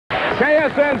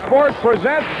KSN Sports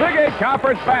presents Big 8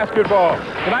 Conference Basketball.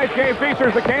 Tonight's game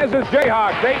features the Kansas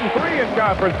Jayhawks, 8-3 in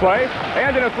conference play,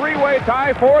 and in a three-way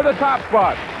tie for the top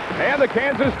spot. And the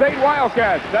Kansas State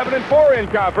Wildcats, 7-4 in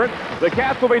conference. The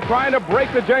Cats will be trying to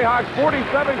break the Jayhawks'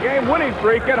 47-game winning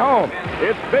streak at home.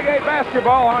 It's Big 8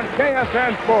 basketball on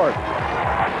KSN Sports.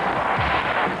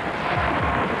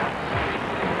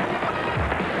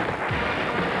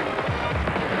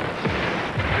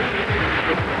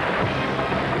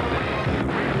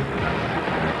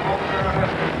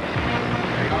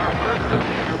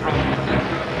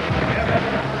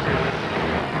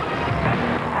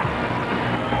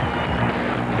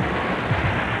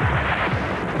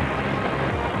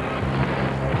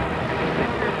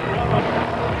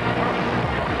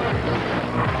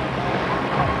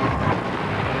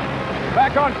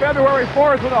 Back on February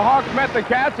 4th when the Hawks met the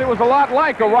Cats, it was a lot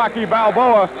like a Rocky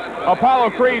Balboa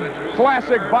Apollo Creed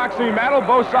classic boxing battle,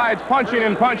 both sides punching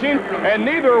and punching, and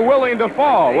neither willing to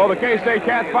fall. Well, the K-State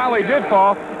Cats finally did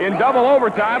fall in double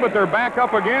overtime, but they're back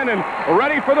up again and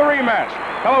ready for the rematch.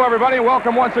 Hello, everybody, and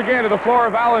welcome once again to the floor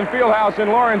of Allen Fieldhouse in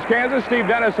Lawrence, Kansas. Steve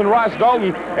Dennis and Ross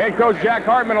Dalton and Coach Jack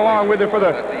Hartman along with you for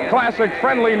the classic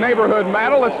friendly neighborhood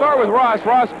battle. Let's start with Ross.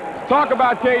 Ross, talk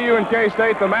about KU and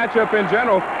K-State, the matchup in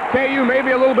general. KU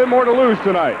maybe a little bit more to lose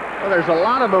tonight. Well, there's a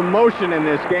lot of emotion in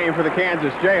this game for the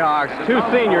Kansas Jayhawks. Two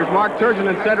seniors, Mark Turgeon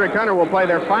and Cedric Hunter, will play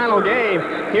their final game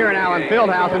here in Allen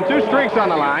Fieldhouse, and two streaks on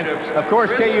the line. Of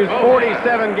course, KU's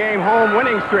 47-game home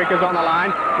winning streak is on the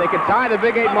line. They could tie the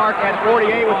Big 8 mark at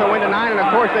 48 with a win tonight, and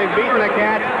of course, they've beaten the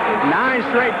Cats 9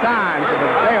 straight times.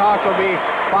 The Jayhawks will be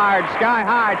fired sky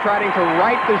high trying to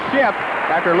right the ship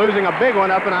after losing a big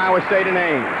one up in Iowa State in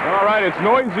Ames. All right, it's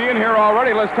noisy in here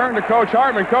already. Let's turn to Coach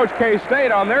Hartman. Coach,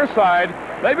 K-State on their side,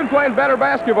 they've been playing better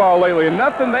basketball lately, and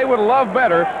nothing they would love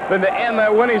better than to end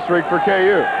that winning streak for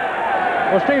KU.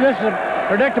 Well, Steve, this is a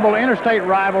predictable interstate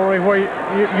rivalry where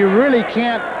you really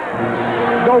can't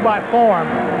go by form.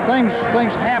 Things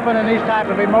happen in these type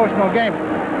of emotional games.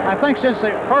 I think since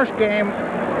the first game,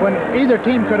 when either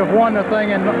team could have won the thing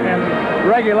in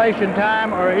regulation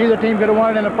time, or either team could have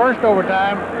won it in the first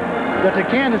overtime, that the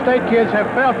Kansas State kids have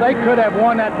felt they could have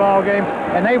won that ball game,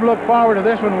 and they've looked forward to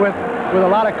this one with a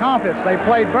lot of confidence. They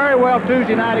played very well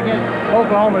Tuesday night against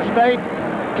Oklahoma State.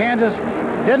 Kansas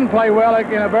didn't play well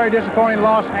in a very disappointing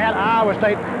loss at Iowa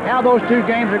State. How those two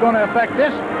games are going to affect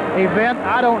this event,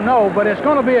 I don't know, but it's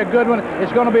going to be a good one.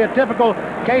 It's going to be a typical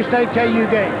K-State KU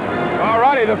game. All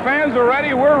righty, the fans are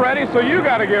ready, we're ready, so you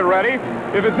got to get ready.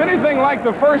 If it's anything like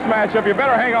the first matchup, you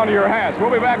better hang on to your hats.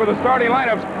 We'll be back with the starting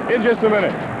lineups in just a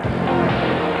minute.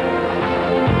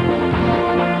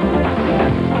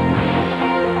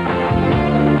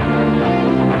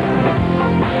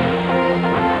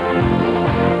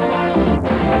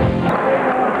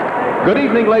 Good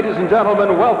evening, ladies and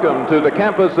gentlemen. Welcome to the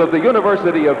campus of the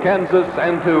University of Kansas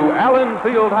and to Allen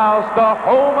Fieldhouse, the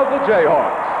home of the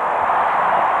Jayhawks.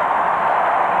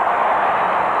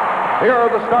 Here are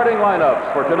the starting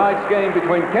lineups for tonight's game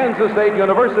between Kansas State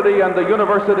University and the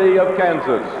University of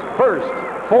Kansas. First,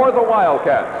 for the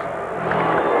Wildcats.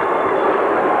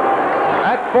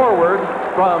 At forward,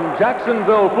 from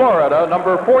Jacksonville, Florida,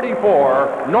 number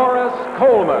 44, Norris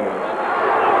Coleman.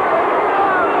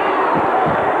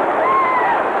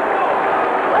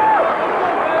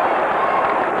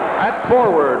 At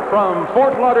forward, from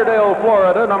Fort Lauderdale,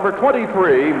 Florida, number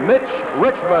 23, Mitch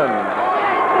Richmond.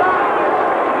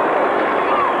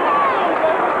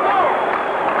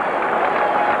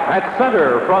 At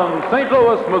center, from St.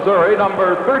 Louis, Missouri,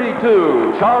 number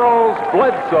 32, Charles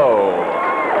Bledsoe.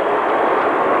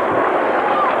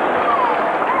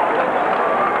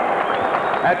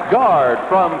 At guard,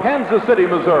 from Kansas City,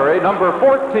 Missouri, number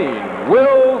 14,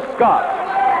 Will Scott.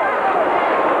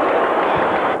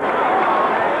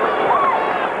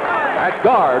 At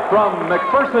guard, from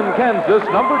McPherson, Kansas,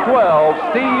 number 12,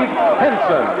 Steve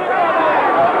Henson.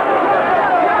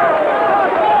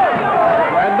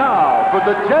 For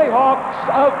the Jayhawks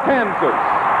of Kansas.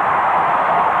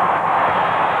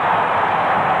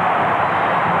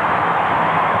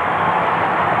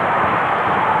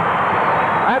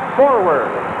 At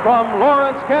forward, from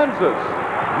Lawrence, Kansas,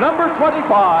 number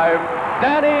 25,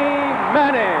 Danny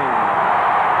Manning.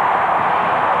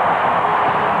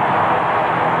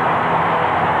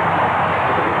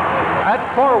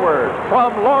 At forward,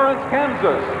 from Lawrence,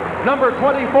 Kansas, number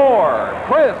 24,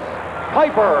 Chris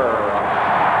Piper.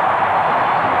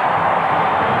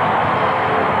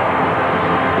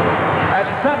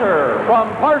 Center, from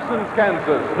Parsons,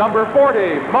 Kansas, number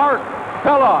 40, Mark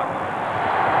Pellock.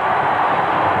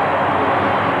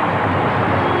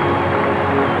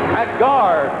 At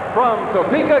guard, from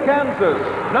Topeka, Kansas,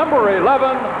 number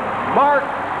 11, Mark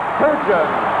Turgeon.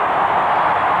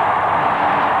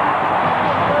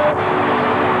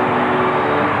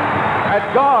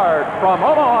 At guard from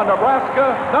Omaha,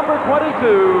 Nebraska, number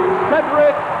 22,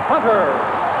 Cedric Hunter.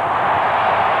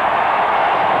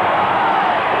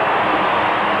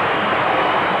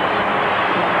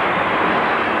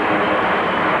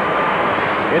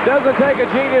 It doesn't take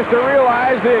a genius to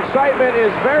realize the excitement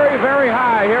is very, very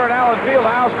high here at Allen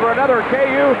Fieldhouse for another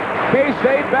KU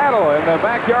K-State battle, and the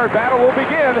backyard battle will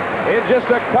begin in just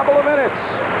a couple of minutes.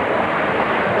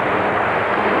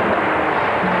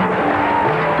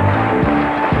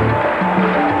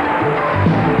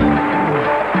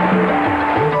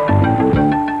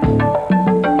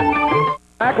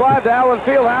 Back live to Allen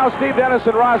Fieldhouse, Steve Dennis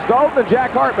and Ross Dalton and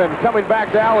Jack Hartman coming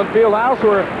back to Allen Fieldhouse,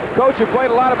 where Coach had played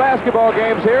a lot of basketball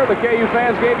games here. The KU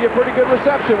fans gave you a pretty good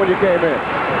reception when you came in.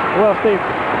 Well, Steve,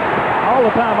 all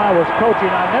the time I was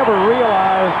coaching, I never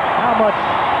realized how much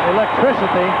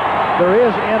electricity there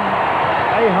is in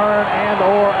Ahern and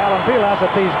or Allen Fieldhouse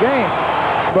at these games.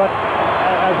 But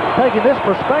taking this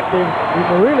perspective, you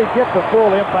can really get the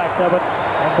full impact of it.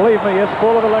 And believe me, it's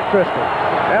full of electricity.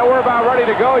 Now we're about ready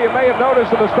to go. You may have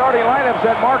noticed in the starting lineups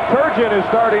that Mark Turgeon is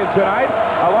starting tonight,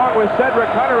 along with Cedric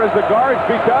Hunter as the guards,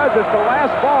 because it's the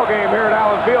last ball game here at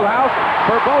Allen Fieldhouse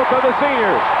for both of the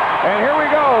seniors. And here we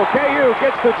go. KU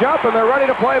gets the jump, and they're ready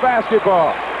to play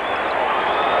basketball.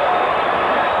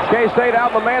 K-State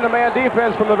out in the man-to-man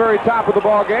defense from the very top of the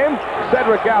ball game.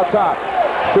 Cedric out top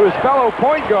to his fellow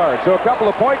point guard. So a couple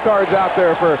of point guards out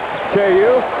there for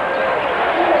KU.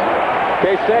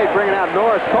 K-State bringing out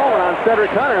Norris Coleman on Cedric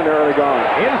Hunter in the early going.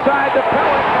 Inside the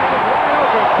Pellet, is wide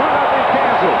open. 2-0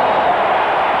 Kansas.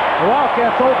 The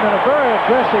Wildcats opened in a very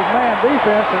aggressive man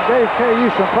defense and gave KU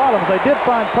some problems. They did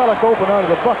find Pellet open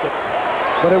under the bucket,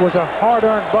 but it was a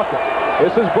hard-earned bucket.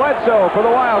 This is Bledsoe for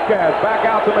the Wildcats. Back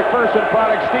out to McPherson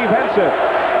product Steve Henson.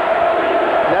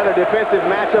 Another defensive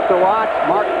matchup to watch.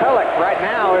 Mark Pellet right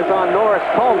now is on Norris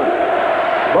Coleman.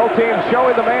 Both teams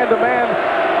showing the man-to-man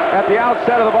at the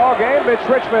outset of the ball game. Mitch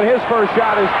Richmond, his first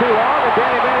shot is too long, and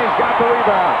Danny Manning's got the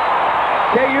rebound.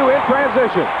 KU in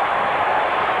transition.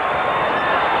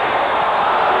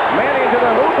 Manning to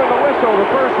the hoop and the whistle.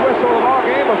 The first whistle of the ball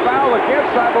game, a foul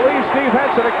against, I believe, Steve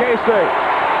Henson at K-State.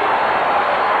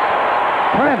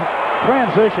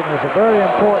 Transition is a very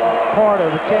important part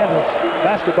of the Kansas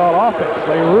basketball offense.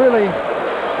 They really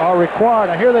are required.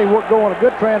 Now here they go on a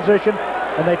good transition,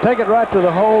 and they take it right to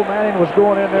the hole. Manning was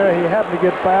going in there. He happened to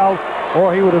get fouled,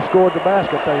 or he would have scored the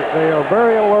basket. They are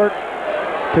very alert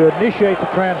to initiate the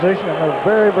transition, and they're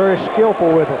very, very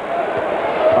skillful with it.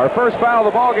 Our first foul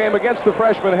of the ball game against the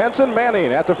freshman Henson.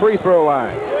 Manning at the free throw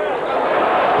line.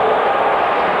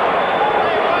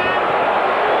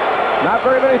 Not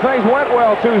very many things went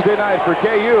well Tuesday night for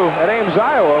KU at Ames,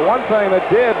 Iowa. One thing that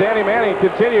did, Danny Manning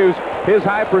continues his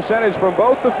high percentage from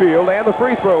both the field and the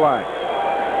free throw line.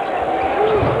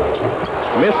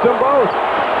 Missed them both.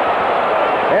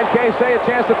 And K-State a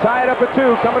chance to tie it up at 2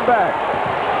 coming back.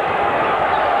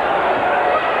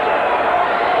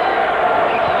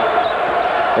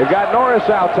 They've got Norris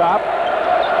out top.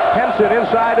 Henson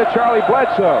inside to Charlie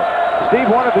Bledsoe. Steve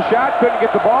wanted the shot, couldn't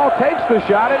get the ball, takes the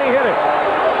shot, and he hit it.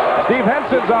 Steve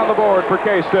Henson's on the board for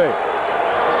K-State.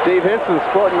 Steve Henson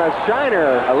sporting a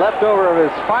shiner, a leftover of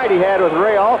his fight he had with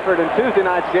Ray Alford in Tuesday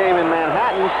night's game in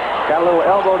Manhattan. Got a little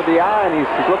elbow to the eye, and he's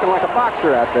looking like a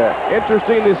boxer out there.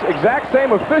 Interesting, this exact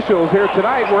same officials here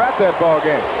tonight were at that ball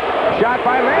game. Shot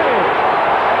by Manning.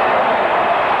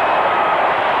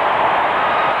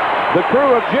 The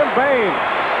crew of Jim Bain,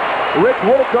 Rick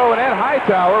Wolko, and Ed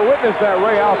Hightower witnessed that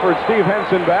Ray Alford-Steve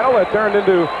Henson battle that turned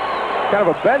into kind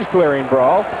of a bench-clearing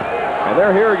brawl, and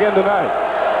they're here again tonight.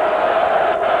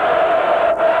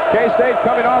 K-State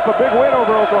coming off a big win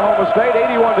over Oklahoma State,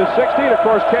 81-60. Of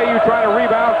course, KU trying to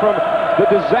rebound from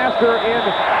the disaster in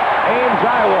Ames,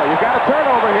 Iowa. You've got a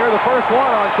turnover here, the first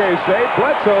one on K-State.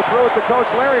 Bledsoe threw it to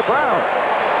Coach Larry Brown.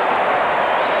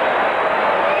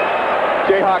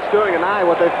 Jayhawks doing tonight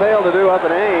what they failed to do up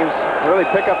in Ames, really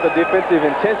pick up the defensive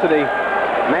intensity,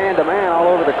 man-to-man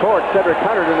all over the court. Cedric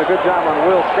Hunter doing a good job on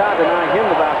Will Scott, denying him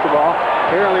the basketball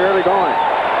here in the early going.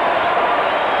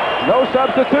 No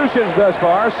substitutions thus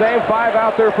far. Same 5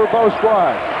 out there for both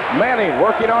squads. Manning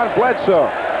working on Bledsoe.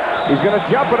 He's going to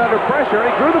jump it under pressure,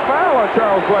 and he drew the foul on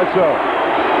Charles Bledsoe.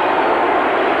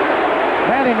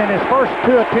 Manning in his first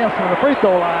 2 attempts from the free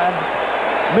throw line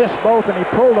missed both, and he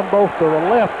pulled them both to the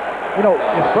left. You know,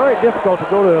 it's very difficult to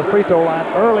go to the free throw line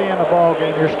early in the ball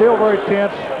game. You're still very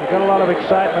tense. You've got a lot of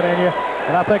excitement in you,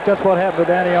 and I think that's what happened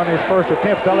to Danny on his first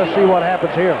attempt. Now let's see what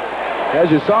happens here. As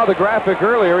you saw the graphic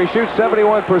earlier, he shoots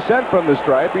 71% from the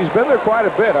stripe. He's been there quite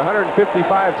a bit,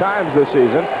 155 times this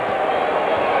season.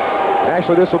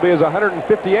 Actually, this will be his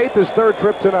 158th, his third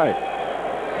trip tonight.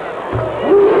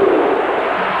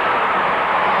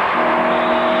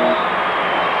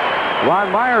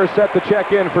 Ron Meyer set the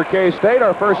check in for K-State,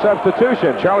 our first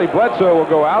substitution. Charlie Bledsoe will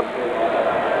go out.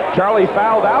 Charlie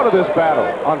fouled out of this battle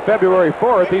on February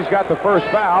 4th. He's got the first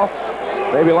foul.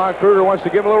 Maybe Lon Kruger wants to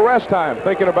give him a little rest time,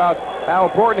 thinking about how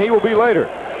important he will be later.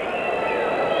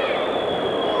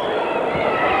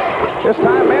 This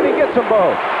time, Manning gets them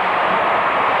both.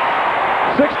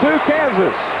 6-2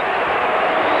 Kansas.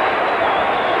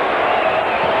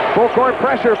 Full court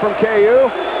pressure from KU.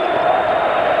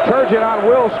 Turgeon on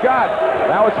Will Scott.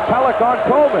 Now it's Pellick on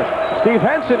Coleman. Steve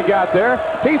Henson got there.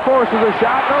 He forces a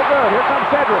shot. No good. Here comes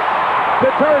Cedric. To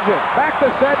Turgeon. Back to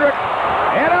Cedric.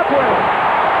 And up with it.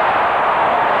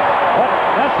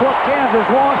 That's what Kansas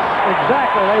wants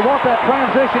exactly. They want that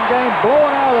transition game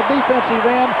blowing out of the defensive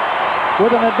end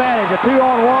with an advantage. A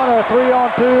 2-on-1 or a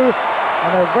 3-on-2. And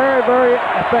they're very, very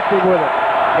effective with it.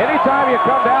 Anytime you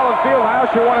come to Allen Fieldhouse,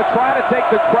 you want to try to take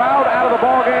the crowd out of the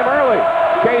ball game early.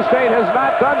 K-State has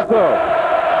not done so.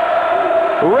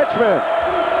 Richmond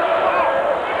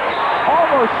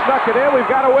almost snuck it in. We've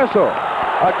got a whistle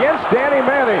against Danny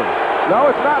Manning.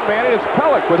 No, it's not Manning. It's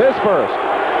Pellick with his first.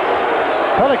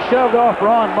 Pellick shoved off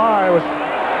Ron Meyer. It was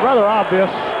rather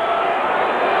obvious.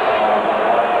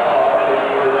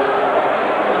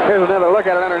 Here's another look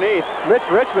at it underneath.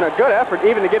 Richmond, a good effort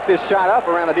even to get this shot up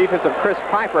around the defense of Chris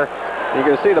Piper. You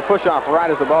can see the push-off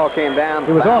right as the ball came down.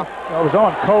 It was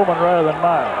on Coleman rather than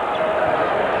Meyer.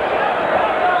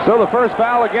 So the first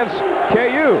foul against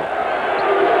KU.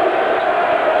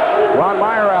 Ron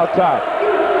Meyer out top.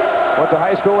 Went to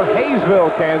high school in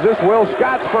Hayesville, Kansas. Will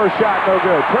Scott's first shot, no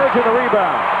good. Turgeon the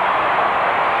rebound.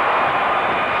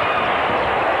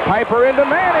 Piper into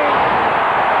Manning.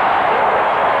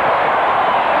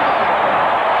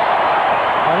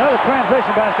 Another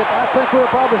transition basket. I think we'll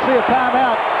probably see a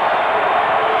timeout.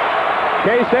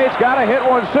 K-State's got to hit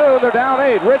one soon. They're down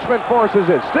 8. Richmond forces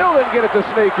it. Still didn't get it to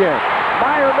sneak in.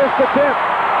 Meyer missed the tip.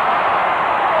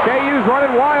 KU's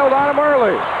running wild on him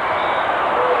early.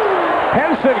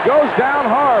 Henson goes down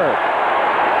hard.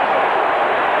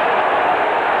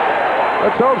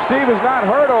 Let's hope Steve is not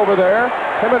hurt over there.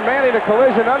 Him and Manning a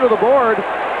collision under the board,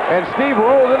 and Steve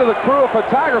rolled into the crew of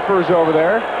photographers over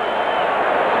there.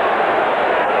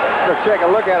 Let's take a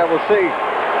look at it. We'll see.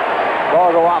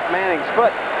 Ball go off Manning's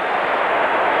foot.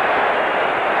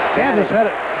 Kansas had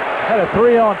a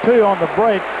 3-on-2 on the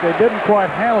break. They didn't quite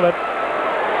handle it.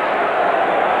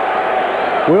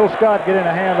 Will Scott getting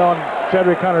a hand on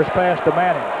Cedric Hunter's pass to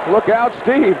Manning. Look out,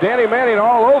 Steve. Danny Manning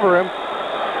all over him.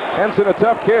 Henson, a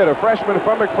tough kid, a freshman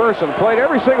from McPherson. Played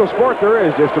every single sport there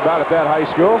is just about at that high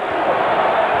school.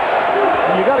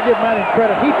 And you got to give Manning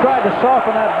credit. He tried to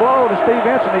soften that blow to Steve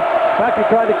Henson. In fact, he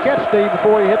tried to catch Steve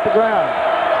before he hit the ground.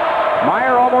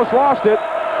 Meyer almost lost it.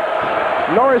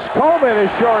 Norris Coleman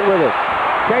is short with it.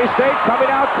 K-State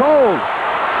coming out cold.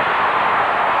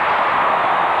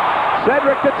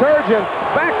 Cedric to Turgeon.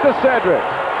 Back to Cedric.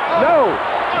 No.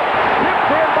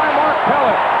 Tipped in by Mark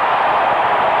Pellick.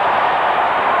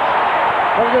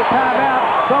 We'll get a timeout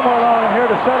somewhere along in here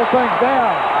to settle things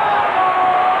down.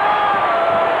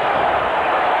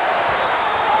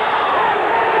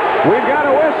 We've got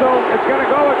a whistle. It's going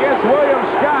to go against William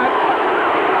Scott.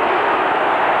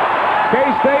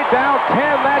 K-State down 10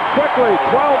 that quickly,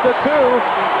 12-2.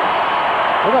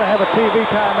 We're going to have a TV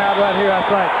timeout right here, I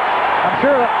think. I'm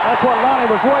sure that's what Lonnie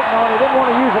was waiting on. He didn't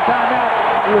want to use a timeout.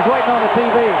 He was waiting on the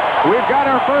TV. We've got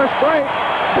our first break.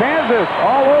 Kansas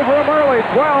all over them early,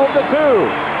 12-2.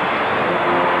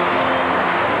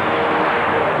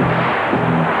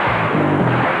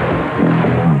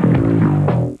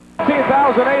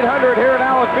 18,800 here in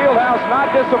Allen Fieldhouse.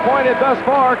 Not disappointed thus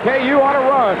far. KU on a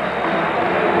run.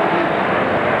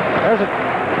 There's a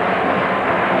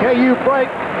KU break.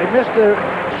 They missed the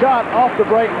shot off the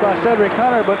break by Cedric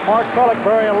Hunter, but Mark Pellick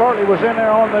very alertly was in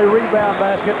there on the rebound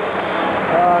basket.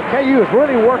 KU is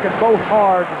really working both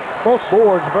boards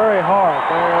very hard.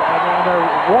 They're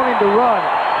wanting to run.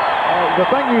 The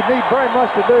thing you need very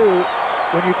much to do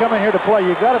when you come in here to play,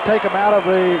 you've got to take them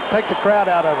take the crowd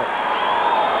out of it.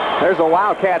 There's a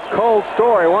Wildcats cold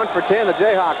story. 1 for 10. The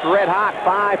Jayhawks red hot.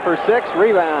 5 for 6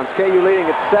 rebounds. KU leading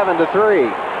at 7-3.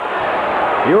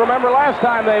 You remember last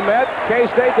time they met,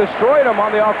 K-State destroyed them on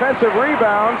the offensive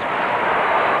rebounds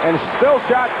and still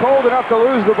shot cold enough to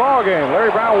lose the ball game.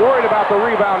 Larry Brown worried about the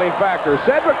rebounding factor.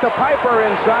 Cedric to Piper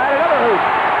inside. Another hoop.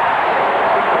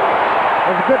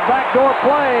 There's a good backdoor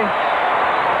play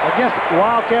against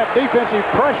Wildcat defensive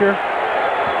pressure.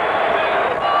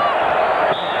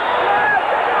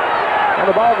 And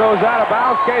the ball goes out of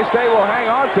bounds. K-State will hang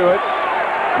on to it.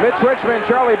 Mitch Richmond,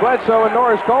 Charlie Bledsoe, and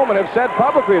Norris Coleman have said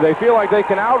publicly they feel like they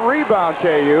can out-rebound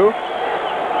KU.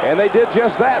 And they did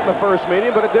just that in the first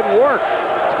meeting, but it didn't work.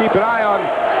 Let's keep an eye on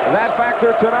that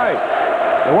factor tonight.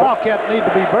 The Wildcats need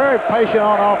to be very patient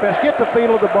on offense. Get the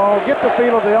feel of the ball. Get the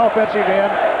feel of the offensive end.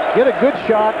 Get a good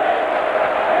shot.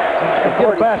 And get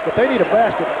a basket. They need a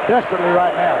basket desperately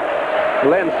right now.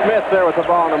 Len Smith there with the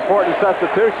ball, an important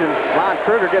substitution. Lon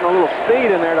Kruger getting a little speed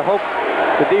in there to hope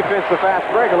the defense the fast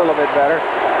break a little bit better.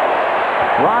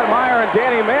 Ron Meyer and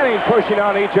Danny Manning pushing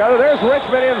on each other. There's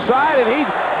Richmond inside, and he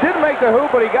didn't make the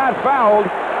hoop, but he got fouled.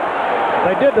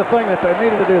 They did the thing that they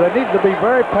needed to do. They needed to be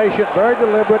very patient, very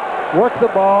deliberate, work the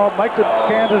ball, make the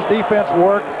Kansas defense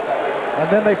work, and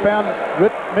then they found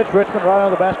Mitch Richmond right on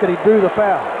the basket. He drew the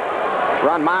foul.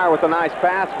 Ron Meyer with a nice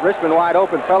pass. Richmond wide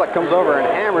open. Pellick comes over and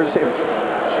hammers him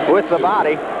with the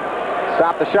body.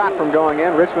 Stop the shot from going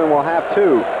in. Richmond will have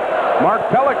 2. Mark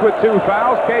Pellick with 2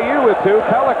 fouls. KU with 2.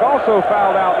 Pellick also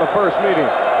fouled out in the first meeting.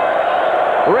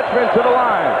 Richmond to the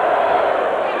line.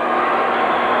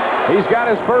 He's got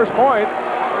his first point,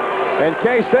 and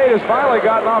K-State has finally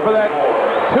gotten off of that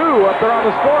 2 up there on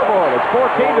the scoreboard. It's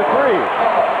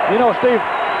 14-3. You know, Steve,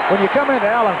 when you come into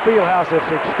Allen Fieldhouse,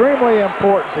 it's extremely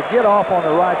important to get off on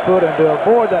the right foot and to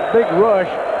avoid that big rush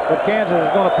that Kansas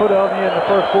is going to put on you in the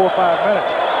first 4 or 5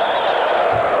 minutes.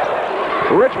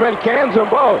 Richmond cans them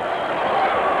both.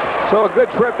 So a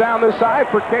good trip down this side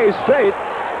for K-State.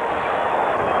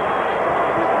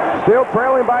 Still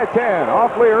trailing by 10.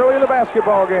 Awfully early in the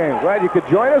basketball game. Glad you could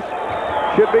join us.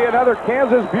 Should be another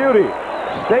Kansas beauty.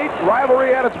 State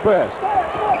rivalry at its best.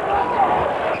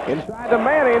 Inside to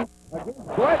Manning. Against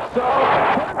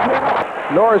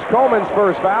Bledsoe. Norris Coleman's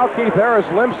first foul. Keith Harris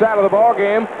limps out of the ball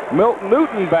game. Milton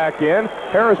Newton back in.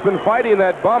 Harris been fighting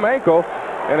that bum ankle.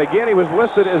 And again, he was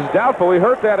listed as doubtful. He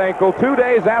hurt that ankle 2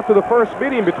 days after the first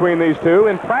meeting between these two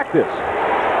in practice.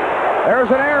 There's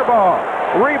an air ball.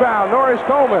 Rebound, Norris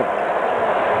Coleman.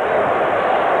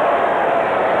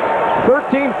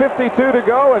 13:52 to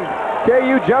go, and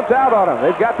KU jumped out on him.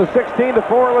 They've got the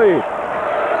 16-4 lead.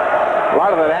 A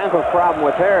lot of that ankle problem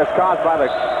with Harris caused by the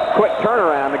quick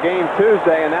turnaround, the game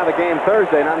Tuesday and now the game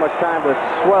Thursday. Not much time to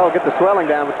get the swelling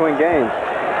down between games.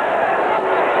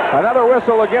 Another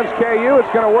whistle against KU.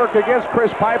 It's going to work against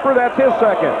Chris Piper. That's his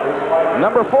second.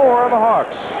 Number 4 on the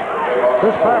Hawks.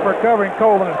 Chris Piper covering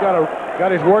Coleman has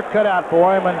got his work cut out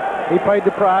for him, and he paid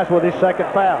the price with his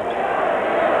second foul.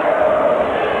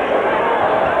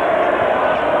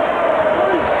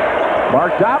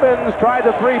 Mark Dobbins tried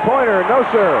the three-pointer. No,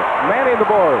 sir. Manning the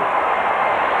board.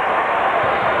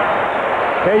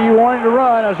 KU wanting to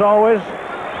run, as always.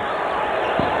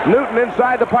 Newton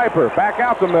inside the Piper. Back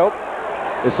out to Milt.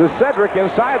 This is Cedric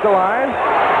inside the line,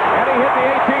 and he hit the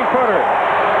 18-footer.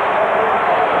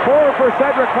 4 for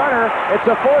Cedric Hunter. It's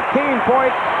a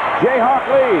 14-point Jayhawk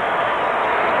lead.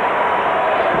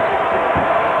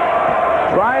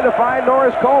 Trying to find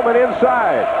Norris Coleman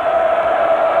inside.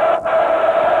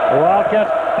 The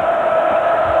Wildcats.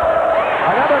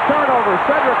 Another turnover.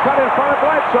 Cedric cut in front of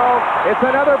Bledsoe. It's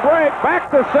another break. Back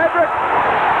to Cedric.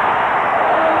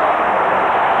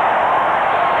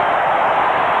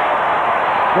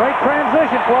 Great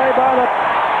transition play by the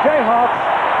Jayhawks.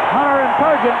 Hunter and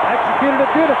Turgeon executed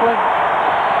it beautifully.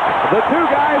 The two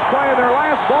guys playing their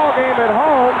last ball game at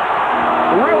home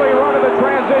really running the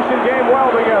transition game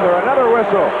well together. Another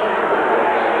whistle.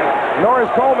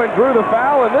 Norris Coleman drew the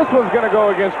foul, and this one's going to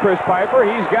go against Chris Piper.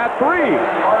 He's got 3.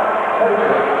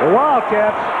 The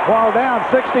Wildcats, while down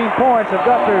 16 points, have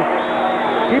got to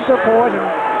keep their poise and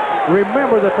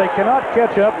remember that they cannot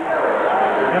catch up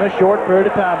in a short period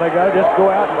of time. They got to just go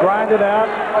out and grind it out,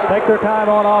 take their time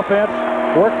on offense,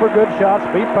 work for good shots,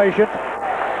 be patient,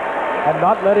 and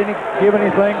not give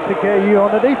anything to KU on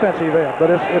the defensive end.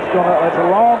 But it's a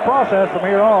long process from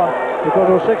here on, because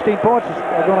those 16 points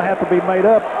are going to have to be made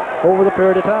up over the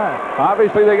period of time.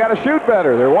 Obviously, they got to shoot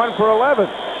better. They're 1 for 11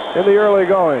 in the early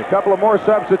going. A couple of more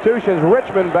substitutions.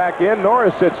 Richmond back in.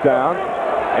 Norris sits down,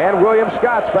 and William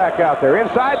Scott's back out there.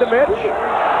 Inside to Mitch.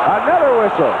 Another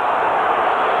whistle.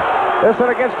 This one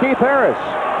against Keith Harris.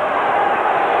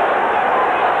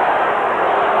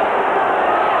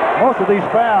 Most of these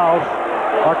fouls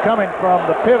are coming from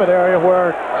the pivot area,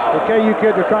 where the KU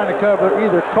kids are trying to cover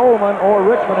either Coleman or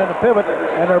Richmond in the pivot,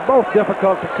 and they're both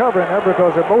difficult to cover in there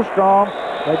because they're both strong.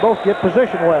 They both get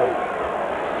position well.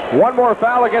 One more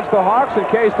foul against the Hawks, and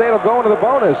K-State will go into the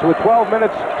bonus with 12 and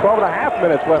a half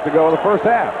minutes left to go in the first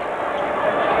half.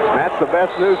 That's the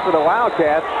best news for the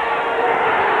Wildcats.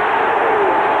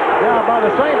 Now, by the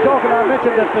same token, I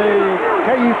mentioned that the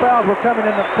KU fouls were coming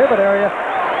in the pivot area,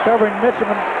 covering Mitch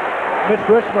Mitch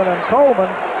Richmond and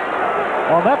Coleman.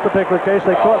 On that particular case,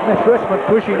 they caught Mitch Richmond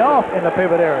pushing off in the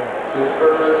pivot area.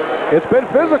 It's been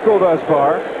physical thus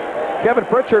far. Kevin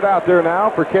Pritchard out there now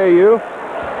for KU.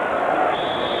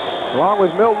 Along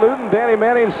with Milt Newton, Danny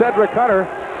Manning, Cedric Hunter,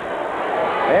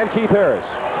 and Keith Harris.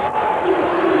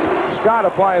 Scott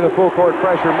applying the full court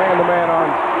pressure, man-to-man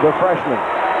on the freshman.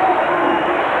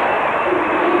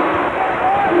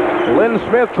 Lynn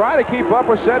Smith trying to keep up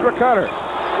with Cedric Hunter.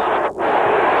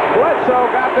 Bledsoe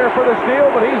got there for the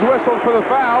steal, but he's whistled for the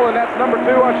foul, and that's number 2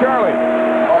 on Charlie.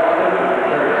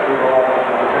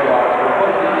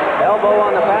 Elbow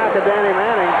on the back of Danny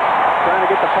Manning, trying to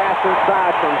get the pass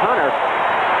inside from Hunter.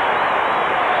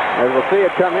 As we'll see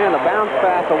it come in, a bounce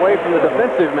pass away from the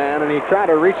defensive man, and he tried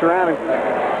to reach around and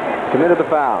committed the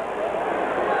foul.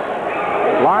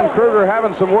 Lon Kruger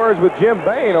having some words with Jim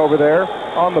Bain over there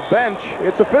on the bench.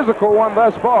 It's a physical one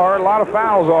thus far. A lot of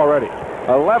fouls already.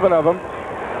 11 of them.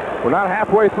 We're not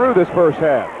halfway through this first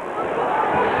half.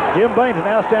 Jim Bain's an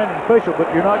outstanding official, but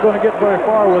you're not going to get very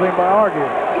far with him by arguing.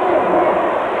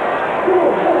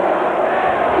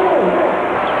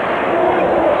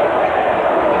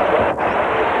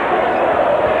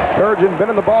 Turgeon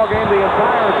been in the ball game the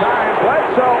entire time.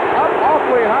 Bledsoe up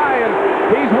awfully high, and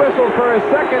he's whistled for his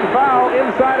second foul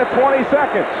inside of 20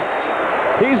 seconds.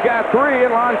 He's got 3,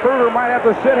 and Lon Kruger might have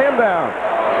to sit him down.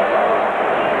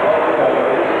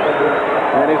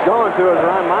 And he's going to as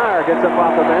Ron Meyer gets up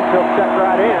off the bench. He'll check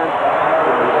right in.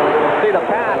 See the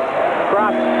pass,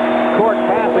 cross court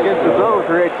pass against the zone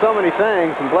creates so many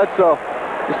things, and Bledsoe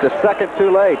just a second too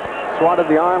late. Swatted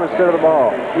the arm instead of the ball.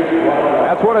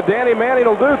 That's what a Danny Manning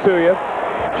will do to you.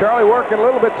 Charlie working a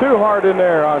little bit too hard in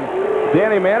there on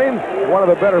Danny Manning, one of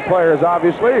the better players,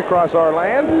 obviously, across our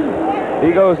land.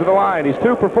 He goes to the line. He's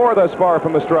 2 for 4 thus far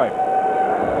from the stripe.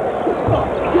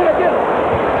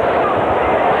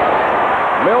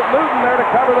 Milt Newton there to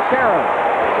cover the Karen.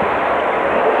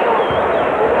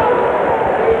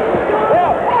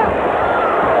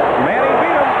 Manning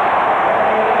beat him.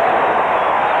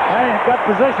 Manning got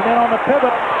position in on the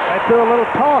pivot. They threw a little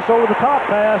toss over the top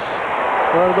pass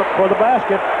for the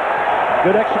basket.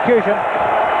 Good execution.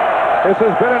 This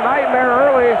has been a nightmare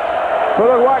early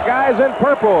for the guys in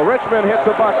purple. Richmond hits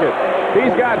a bucket.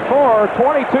 He's got 4,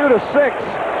 22-6.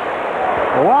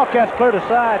 The Wildcats cleared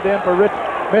aside then for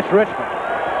Mitch Richmond.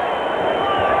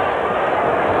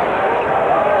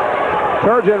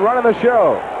 Turgeon running the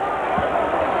show.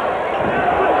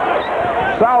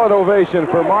 Solid ovation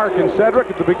for Mark and Cedric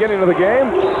at the beginning of the game,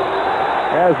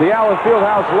 as the Allen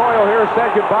Fieldhouse loyal here said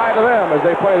goodbye to them as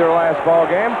they play their last ball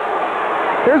game.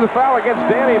 Here's a foul against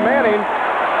Danny Manning,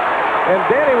 and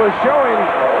Danny was showing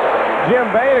Jim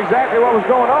Bain exactly what was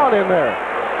going on in there.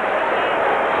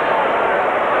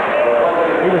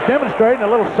 He was demonstrating a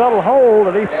little subtle hold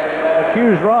that he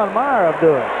accused Ron Meyer of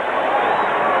doing.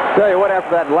 Tell you what,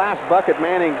 after that last bucket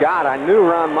Manning got, I knew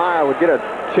Ron Meyer would get a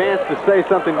chance to say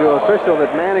something to an official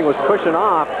that Manning was pushing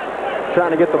off,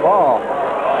 trying to get the ball.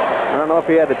 I don't know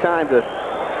if he had the time to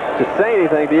say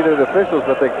anything to either of the officials,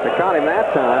 but they caught him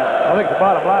that time. I think the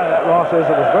bottom line of that, Ross, is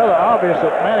it was rather obvious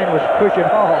that Manning was pushing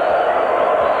off.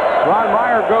 Ron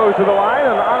Meyer goes to the line,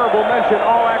 an honorable mention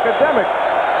all-academic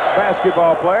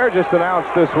basketball player just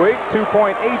announced this week.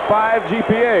 2.85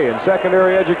 GPA in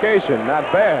secondary education, not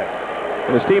bad.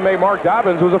 And his teammate Mark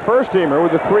Dobbins was a first-teamer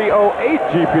with a 3.08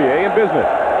 GPA in business.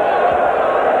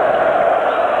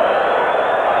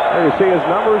 There you see his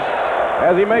numbers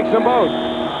as he makes them both.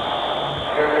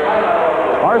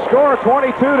 Our score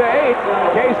 22-8.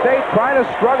 K-State trying to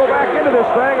struggle back into this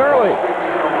thing early.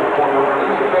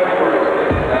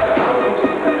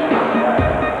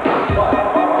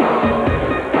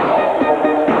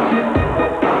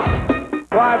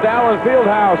 To Allen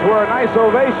Fieldhouse, where a nice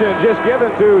ovation just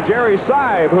given to Jerry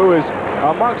Seib, who is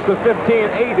amongst the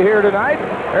 15-8 here tonight.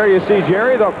 There you see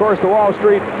Jerry, of course, the Wall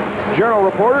Street Journal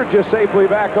reporter, just safely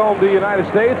back home to the United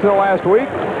States in the last week.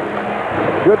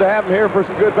 Good to have him here for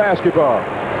some good basketball.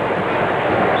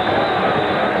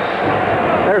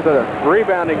 There's a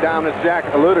rebounding dominance Jack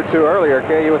alluded to earlier.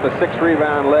 KU with a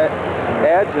 6-rebound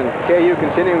edge, and KU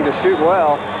continuing to shoot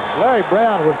well. Larry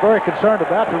Brown was very concerned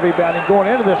about the rebounding going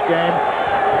into this game.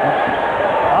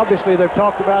 Obviously, they've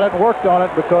talked about it and worked on it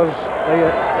because they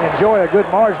enjoy a good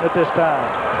margin at this time.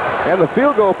 And the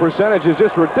field goal percentage is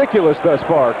just ridiculous thus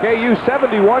far. KU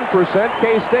 71%,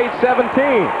 K-State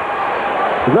 17.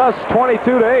 Thus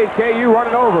 22-8, KU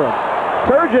running over them.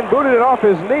 Turgeon booted it off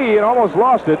his knee and almost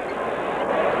lost it,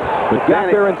 but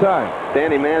got there in time.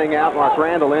 Danny Manning out, Mark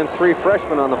Randall in, 3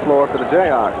 freshmen on the floor for the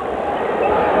Jayhawks.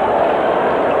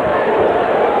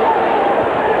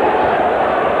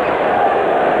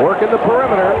 Working the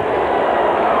perimeter.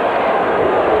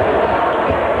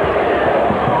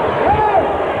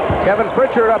 Kevin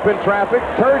Pritchard up in traffic.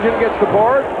 Turgeon gets the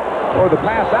board, or the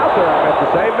pass out there, I meant to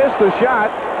say. Missed the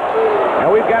shot.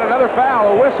 And we've got another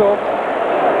foul, a whistle.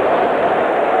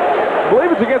 I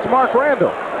believe it's against Mark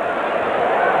Randall.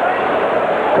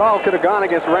 Call could have gone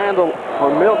against Randall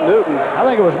or Milton Newton. I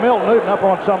think it was Milton Newton up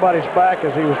on somebody's back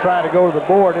as he was trying to go to the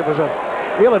board. It was a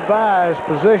ill-advised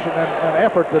position and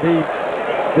effort that he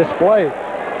displayed.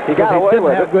 He got away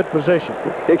with it. He didn't have good position.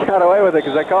 He got away with it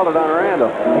because they called it on Randall.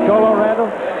 You called on Randall?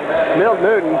 Milton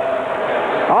Newton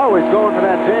always going for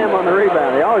that jam on the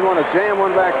rebound. He always wanted to jam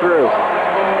one back through.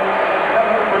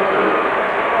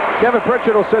 Kevin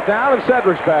Pritchard will sit down, and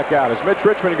Cedric's back out as Mitch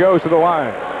Richmond goes to the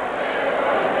line.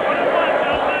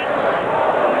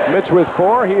 Mitch with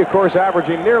 4. He, of course,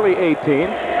 averaging nearly 18.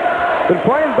 Been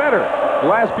playing better the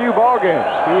last few ball games.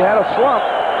 He had a slump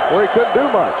where he couldn't do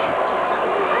much.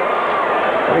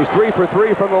 And he's 3 for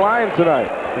 3 from the line tonight.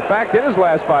 In fact, in his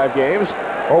last 5 games,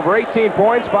 over 18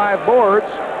 points, 5 boards,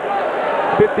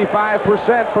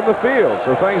 55% from the field.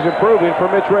 So things improving for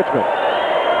Mitch Richmond.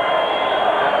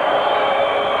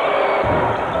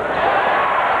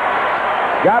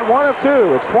 Got 1 of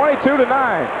 2. It's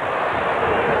 22-9.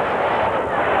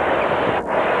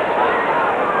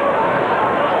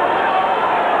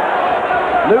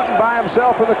 Newton by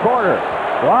himself in the corner.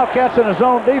 Wildcats in his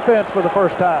own defense for the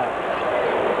first time.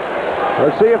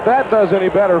 Let's see if that does any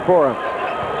better for him.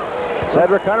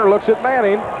 Cedric Hunter looks at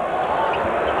Manning.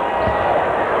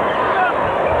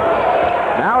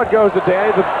 Now it goes to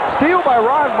Danny. The steal by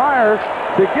Ron Meyer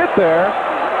to get there.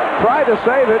 Tried to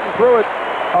save it and threw it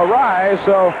awry,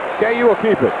 so KU will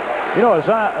keep it. You know,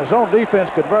 his own defense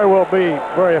could very well be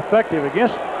very effective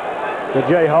against the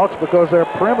Jayhawks because their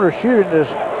perimeter shooting is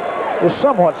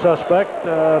somewhat suspect.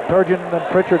 Turgeon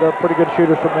and Pritchard are pretty good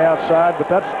shooters from the outside, but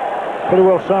that's pretty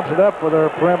well sums it up for their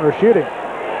perimeter shooting.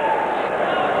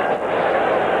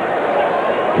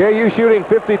 KU shooting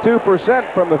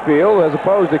 52% from the field as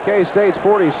opposed to K-State's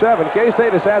 47.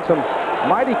 K-State has had some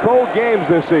mighty cold games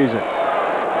this season.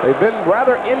 They've been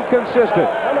rather inconsistent.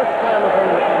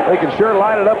 They can sure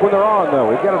light it up when they're on, though.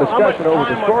 We've got a discussion over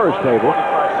the scorer's table.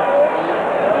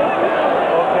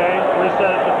 Okay,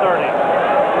 reset it to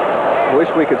 30. Wish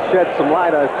we could shed some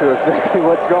light as to exactly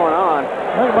what's going on.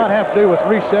 I think it might have to do with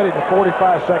resetting the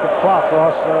 45-second clock,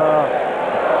 Ross.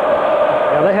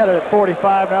 Yeah, they had it at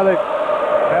 45. Now they've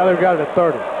got it at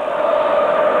 30.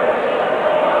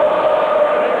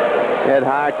 Ed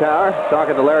Hightower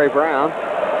talking to Larry Brown.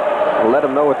 We'll let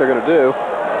him know what they're going to do.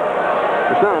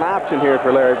 There's not an option here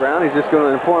for Larry Brown. He's just going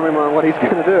to inform him on what he's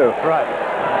going to do. Right.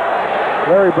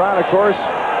 Larry Brown, of course,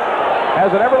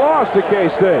 hasn't ever lost to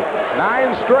K-State.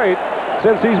 9 straight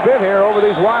since he's been here over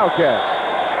these Wildcats.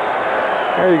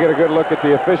 There you get a good look at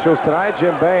the officials tonight.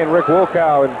 Jim Bay and Rick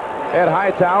Wilkow and Ed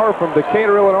Hightower from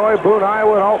Decatur, Illinois, Boone,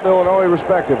 Iowa, and Alton, Illinois,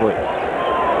 respectively.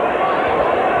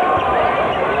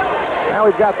 Now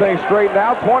we've got things straightened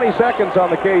out. 20 seconds on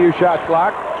the KU shot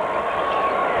clock.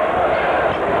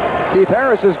 Keith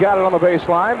Harris has got it on the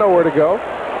baseline. Nowhere to go.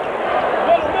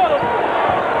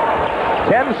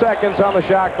 10 seconds on the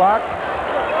shot clock.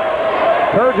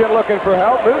 Turgeon looking for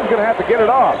help. Newton's going to have to get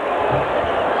it off.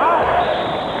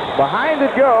 Behind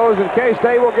it goes, and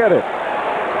K-State will get it.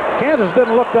 Kansas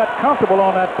didn't look that comfortable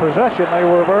on that possession. They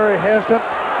were very hesitant,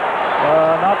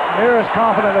 not near as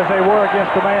confident as they were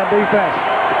against the man defense.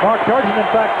 Mark Turgeon, in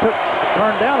fact,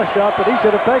 turned down a shot that he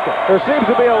should have taken. There seems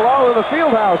to be a lull in the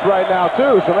field house right now,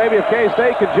 too, so maybe if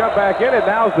K-State can jump back in it,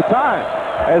 now's the time.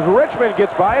 As Richmond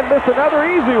gets by and missed another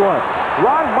easy one.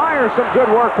 Ron Meyer, some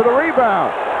good work for the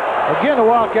rebound. Again, the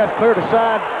Wildcats cleared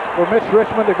aside for Mitch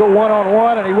Richmond to go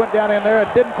one-on-one, and he went down in there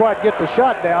and didn't quite get the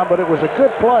shot down, but it was a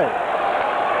good play.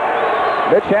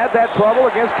 Mitch had that trouble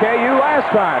against KU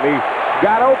last time. He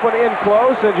got open in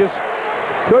close and just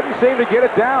couldn't seem to get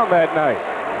it down that night.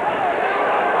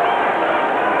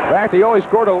 In fact, he only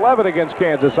scored 11 against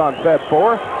Kansas on Feb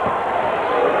 4.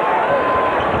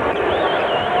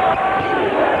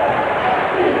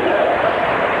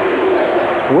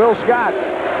 Will Scott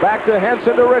back to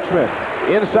Henson to Richmond.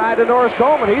 Inside to Norris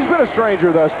Coleman. He's been a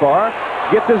stranger thus far.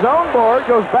 Gets his own board,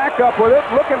 goes back up with it,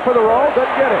 looking for the roll,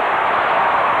 doesn't get it.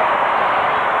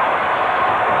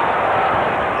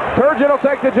 Turgeon will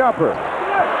take the jumper.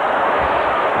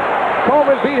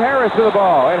 Coleman beat Harris to the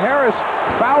ball, and Harris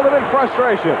fouled him in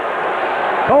frustration.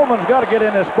 Coleman's got to get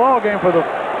in this ball game for the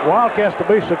Wildcats to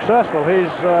be successful. He's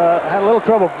had a little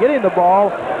trouble getting the ball.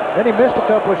 Then he missed a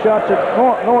couple of shots that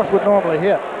Norris would normally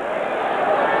hit.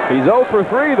 He's 0 for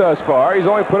 3 thus far. He's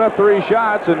only put up 3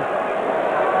 shots and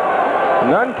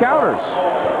none counters.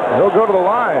 He'll go to the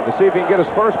line to see if he can get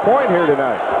his first point here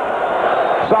tonight.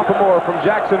 Sophomore from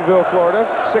Jacksonville, Florida,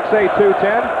 6'8",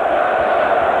 210.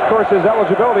 course, his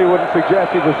eligibility wouldn't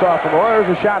suggest he's a sophomore.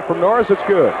 There's a shot from Norris. It's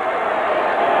good.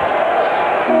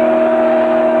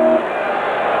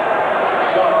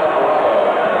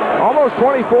 Almost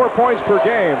 24 points per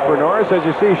game for Norris as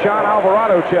you see Sean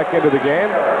Alvarado check into the game.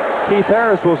 Keith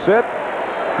Harris will sit.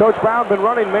 Coach Brown been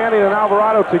running Manning and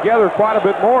Alvarado together quite a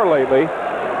bit more lately.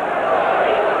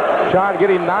 Sean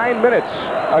getting 9 minutes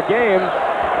a game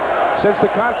since the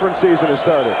conference season has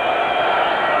started.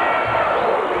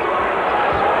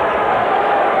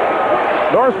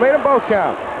 Norris made them both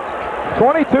count.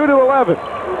 22-11.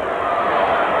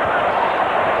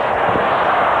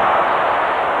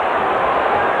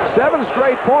 Seven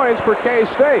straight points for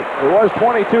K-State. It was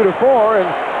 22-4, and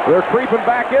they're creeping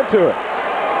back into it.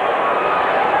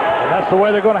 And that's the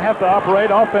way they're going to have to operate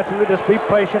offensively. Just be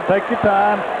patient, take your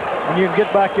time, and you can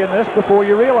get back in this before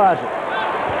you realize it.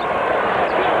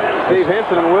 Steve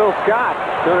Henson and Will Scott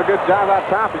doing a good job out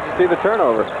top as you see the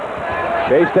turnover.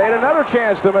 K-State another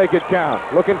chance to make it count.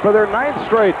 Looking for their 9th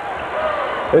straight.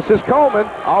 This is Coleman.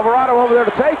 Alvarado over there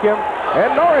to take him,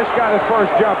 and Norris got his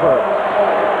first jumper.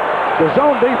 The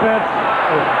zone defense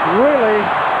is really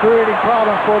creating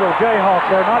problems for the Jayhawks.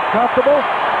 They're not comfortable,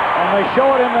 and they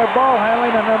show it in their ball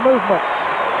handling and their movement.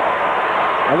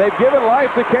 And they've given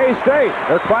life to K-State.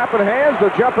 They're clapping hands.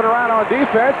 They're jumping around on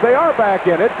defense. They are back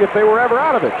in it if they were ever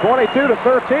out of it.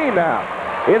 22-13 now.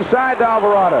 Inside to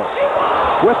Alvarado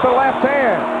with the left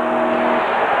hand.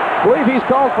 I believe he's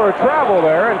called for a travel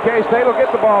there, and K-State will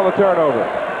get the ball in the turnover.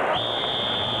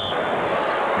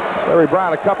 Larry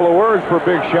Brown, a couple of words for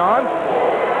Big Sean.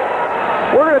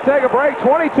 We're going to take a break.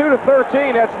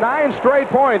 22-13. That's 9 straight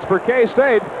points for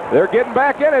K-State. They're getting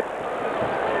back in it.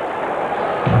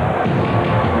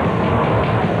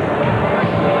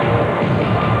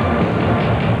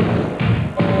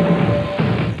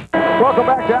 Welcome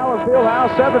back to Allen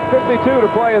Fieldhouse. 7:52 to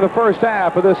play in the first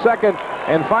half of this second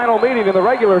and final meeting in the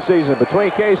regular season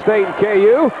between K-State and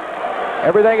KU.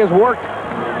 Everything has worked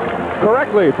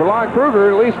correctly for Lon Kruger,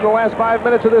 at least in the last 5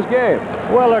 minutes of this game.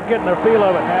 Well, they're getting their feel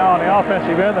of it now on the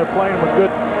offensive end. They're playing with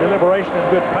good deliberation and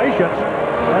good patience.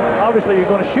 And obviously, you're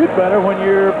going to shoot better when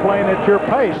you're playing at your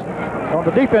pace. On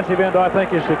the defensive end, I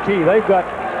think, is the key. They've got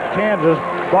Kansas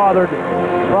bothered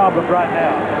problems right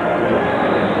now.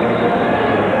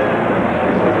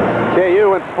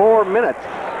 KU in 4 minutes.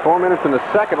 4 minutes in the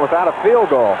second without a field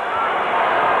goal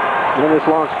in this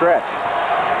long stretch.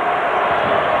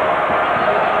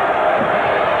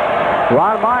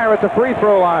 Ron Meyer at the free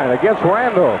throw line against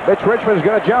Randall. Mitch Richmond's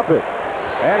going to jump it.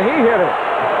 And he hit it.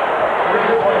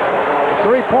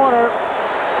 Three-pointer.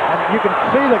 And you can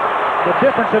see the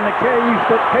difference in the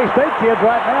K-State kids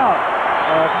right now.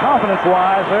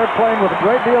 Confidence-wise, they're playing with a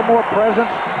great deal more presence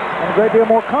and a great deal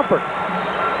more comfort.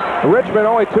 Richmond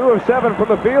only 2 of 7 from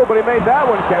the field, but he made that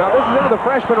one count. This is into the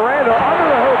freshman Randall.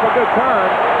 Under the hoop, a good turn.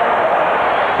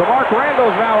 So Mark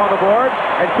Randall's now on the board,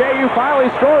 and KU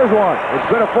finally scores one. It's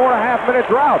been a 4.5-minute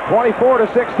drought, 24-16.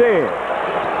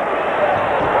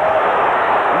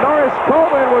 Norris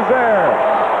Coleman was there.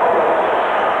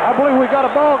 I believe we got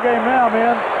a ball game now,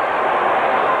 man.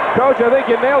 Coach, I think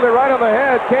you nailed it right on the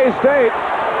head. K-State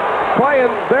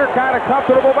playing their kind of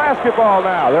comfortable basketball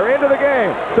now. They're into the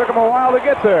game. Took them a while to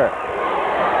get there.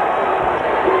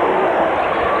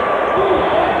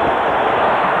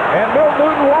 And Milt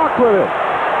Newton walked with it.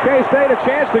 K-State a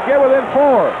chance to get within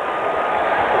 4.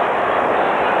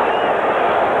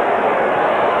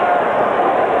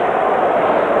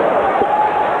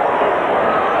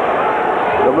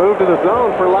 The move to the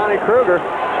zone for Lonnie Kruger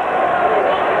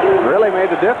really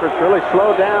made the difference, really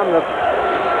slowed down the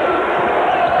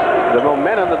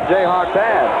momentum that the Jayhawks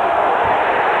had.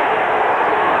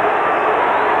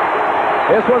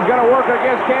 This one's going to work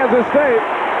against Kansas State.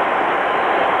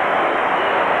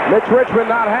 Mitch Richmond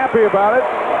not happy about it.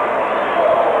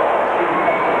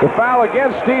 The foul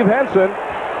against Steve Henson.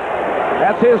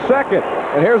 That's his second.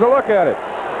 And here's a look at it.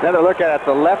 Another look at it.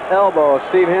 The left elbow of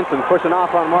Steve Henson pushing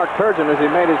off on Mark Turgeon as he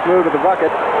made his move to the bucket.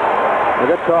 A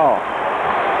good call.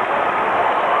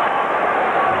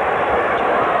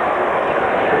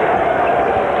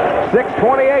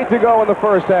 .6:28 to go in the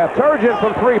first half. Turgeon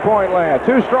from three-point land.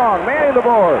 Too strong. Manning the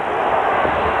board.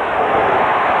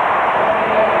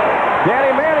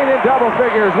 Danny Manning in double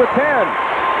figures with 10.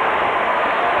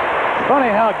 Funny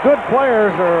how good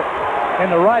players are in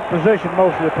the right position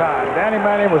most of the time. Danny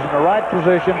Manning was in the right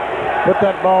position, put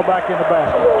that ball back in the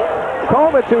basket.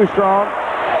 Coleman too strong.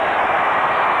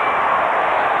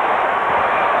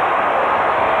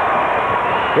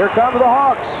 Here come the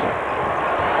Hawks.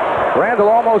 Randall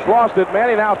almost lost it.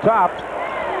 Manning out top.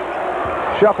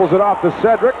 Shuffles it off to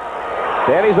Cedric.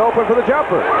 Danny's open for the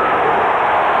jumper.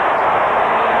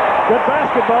 Good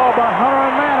basketball by Hunter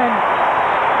and Manning.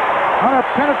 Hunter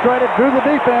penetrated, drew the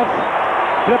defense,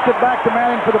 flipped it back to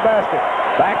Manning for the basket.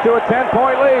 Back to a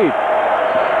 10-point lead.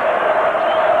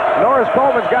 Norris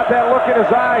Coleman's got that look in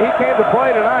his eye. He came to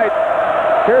play tonight.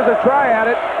 Here's a try at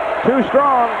it. Too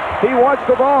strong. He wants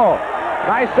the ball.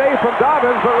 Nice save from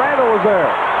Dobbins, but Randall was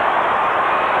there.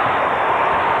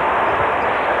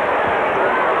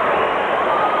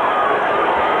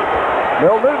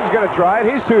 Bill Newton's going to try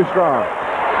it. He's too strong.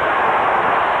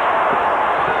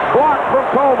 Blocked from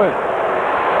Coleman.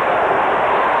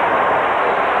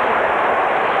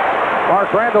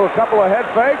 Mark Randall a couple of head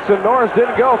fakes, and Norris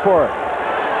didn't go for it.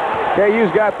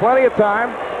 KU's got plenty of time.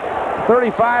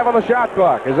 35 on the shot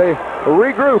clock as they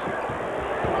regroup.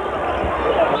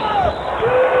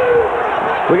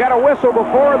 We got a whistle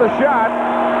before the shot.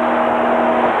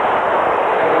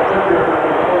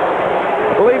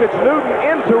 I believe it's Newton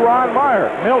into Ron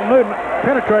Meyer. Milton Newton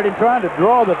penetrating, trying to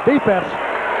draw the defense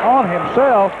on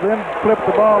himself, then flipped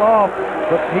the ball off,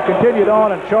 but he continued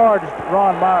on and charged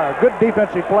Ron Meyer. Good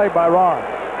defensive play by Ron.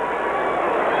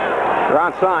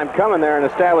 Ron Syme coming there in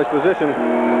established position.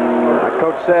 Like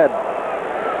Coach said,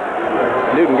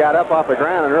 Newton got up off the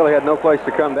ground and really had no place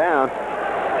to come down.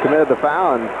 Committed the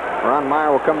foul, and Ron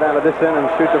Meyer will come down to this end and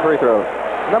shoot the free throws.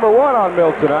 Number 1 on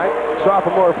Milt tonight,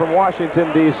 sophomore from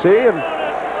Washington, D.C. And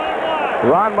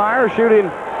Ron Meyer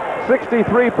shooting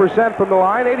 63% from the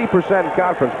line, 80% in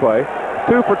conference play.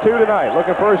 2 for 2 tonight,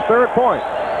 looking for his 3rd point.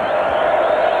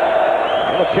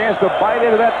 And a chance to bite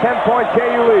into that 10-point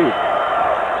KU lead.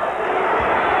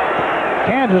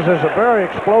 Kansas is a very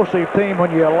explosive team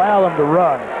when you allow them to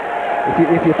run.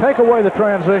 If you take away the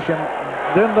transition,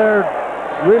 then they're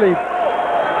really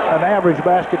an average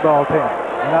basketball team.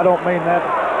 And I don't mean that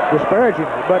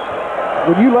disparagingly, but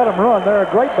when you let them run, they're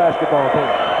a great basketball team.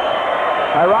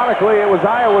 Ironically, it was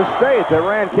Iowa State that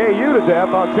ran KU to death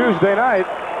on Tuesday night,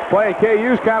 playing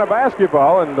KU's kind of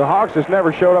basketball, and the Hawks just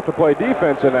never showed up to play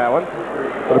defense in that one.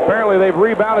 But apparently they've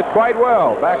rebounded quite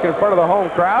well back in front of the home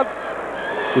crowd.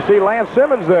 You see Lance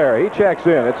Simmons there. He checks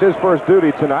in. It's his first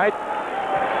duty tonight.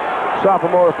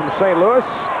 Sophomore from St. Louis.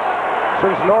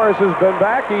 Since Norris has been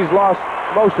back, he's lost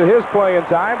most of his playing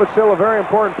time, but still a very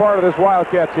important part of this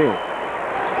Wildcat team.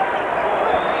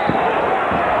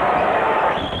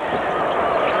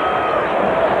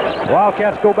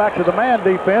 Wildcats go back to the man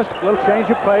defense. A little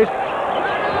change of pace.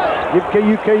 Give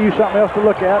KU something else to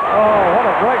look at. Oh, what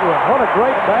a great one. What a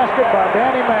great basket by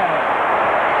Danny Manning.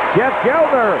 Jeff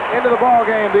Geldner into the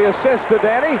ballgame, the assist to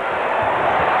Danny.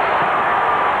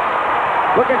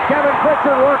 Look at Kevin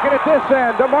Pritchard working at this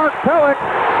end to Mark Pellick.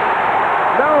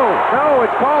 No,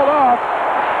 it's called off.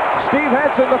 Steve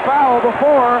Henson the foul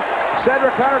before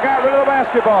Cedric Hunter got rid of the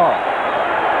basketball.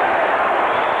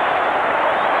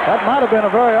 That might have been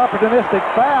a very opportunistic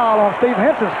foul on Steve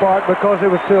Henson's part because it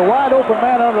was to a wide open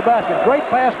man under the basket. Great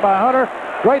pass by Hunter,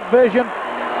 great vision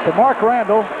to Mark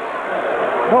Randall.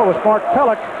 No, it was Mark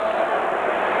Pellick.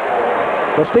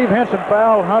 But Steve Henson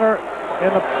fouled Hunter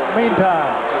in the meantime.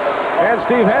 And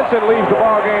Steve Henson leaves the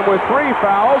ball game with 3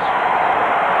 fouls.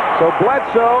 So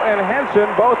Bledsoe and Henson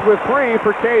both with 3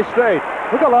 for K-State.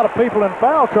 We got a lot of people in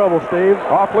foul trouble, Steve.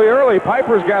 Awfully early.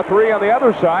 Piper's got 3 on the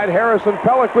other side. Harrison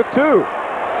Pellick with 2.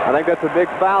 I think that's a big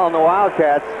foul on the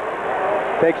Wildcats.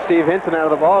 Takes Steve Henson out of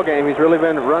the ball game. He's really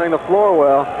been running the floor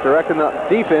well, directing the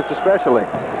defense especially.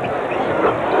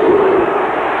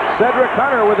 Cedric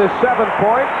Hunter with his 7th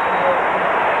point.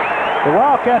 The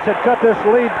Wildcats had cut this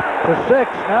lead to 6.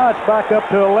 Now it's back up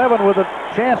to 11 with a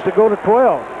chance to go to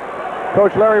 12.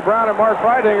 Coach Larry Brown and Mark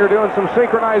Freidinger doing some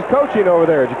synchronized coaching over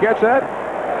there. Did you catch that?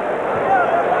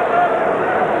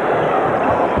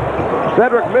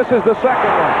 Cedric misses the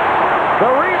second one. The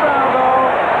rebound, though.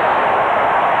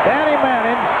 Danny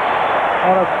Manning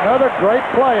on another great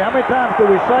play. How many times do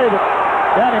we say that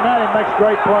Danny Manning makes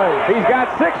great plays? He's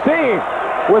got 16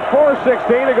 with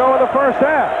 4:16 to go in the first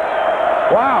half.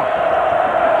 Wow.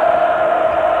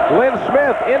 Lynn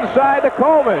Smith inside to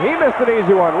Coleman. He missed an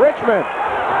easy one. Richmond.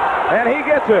 And he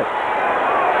gets it.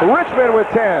 Richmond with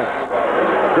 10.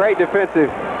 Great offensive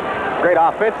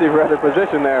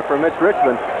position there for Mitch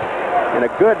Richmond. And a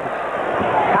good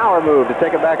power move to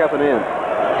take it back up and in.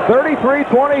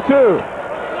 33-22.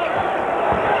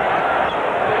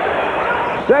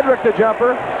 Cedric the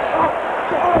jumper.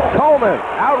 Coleman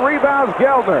out rebounds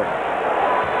Geldner.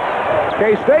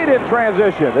 K-State in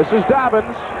transition. This is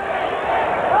Dobbins.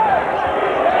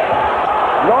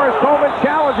 Norris Coleman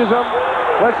challenges him.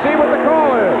 Let's see what the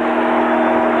call is.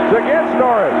 It's against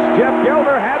Norris. Jeff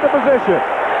Geldner had the position.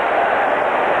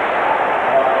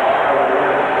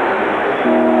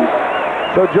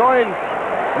 So join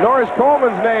Norris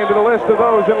Coleman's name to the list of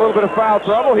those in a little bit of foul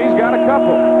trouble. He's got a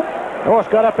couple. Norris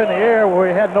got up in the air where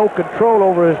he had no control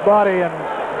over his body, and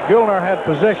Gilner had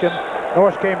position.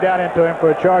 Norris came down into him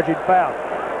for a charging foul.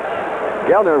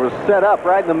 Gelner was set up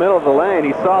right in the middle of the lane.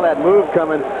 He saw that move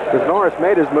coming because Norris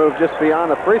made his move just beyond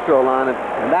the free throw line,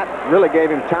 and that really gave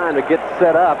him time to get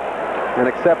set up and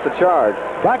accept the charge.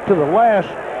 Back to the last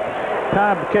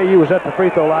time KU was at the free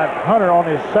throw line, Hunter on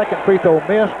his second free throw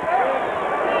missed,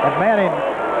 and Manning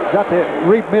got the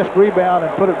missed rebound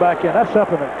and put it back in. That's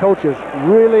something that coaches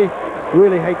really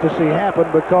hate to see happen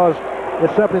because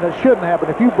it's something that shouldn't happen.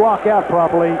 If you block out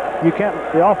properly, you can't.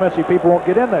 The offensive people won't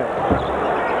get in there.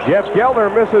 Jeff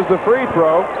Gelner misses the free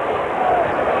throw.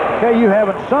 KU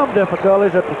having some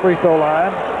difficulties at the free throw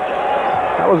line.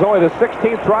 That was only the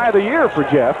 16th try of the year for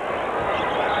Jeff.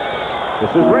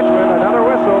 This is Richmond, another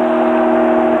whistle.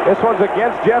 This one's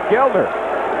against Jeff Gelner.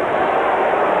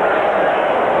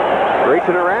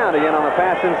 Reaching around again on the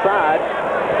pass inside.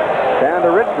 Down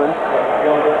to Richmond.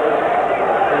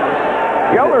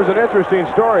 Gelner's an interesting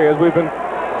story, as we've been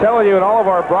telling you in all of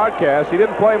our broadcasts. He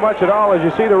didn't play much at all. As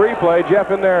you see the replay, Jeff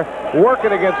in there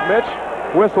working against Mitch,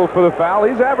 whistled for the foul.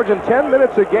 He's averaging 10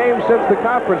 minutes a game since the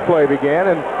conference play began,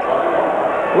 and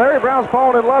Larry Brown's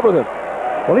fallen in love with him.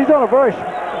 Well, he's done a very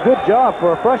good job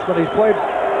for a freshman. He's played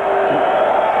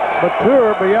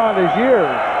mature beyond his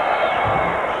years.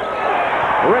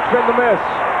 Richmond to miss.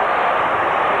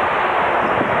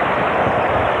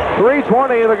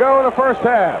 3:20 to go in the first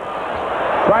half.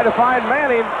 Try to find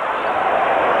Manning.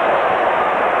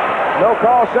 No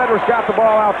call. Cedric's got the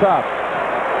ball out top.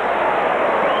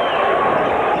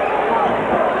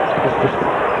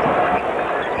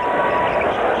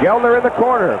 Gelner in the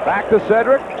corner. Back to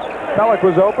Cedric. Pellick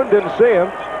was open. Didn't see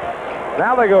him.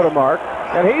 Now they go to Mark.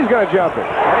 And he's going to jump it.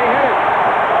 And he hit it.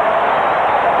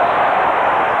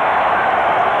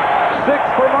 6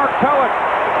 for Mark Pellick.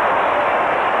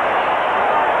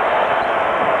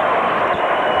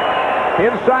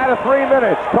 Inside of 3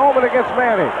 minutes. Coleman against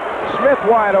Manning. Smith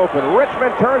wide open.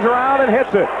 Richmond turns around and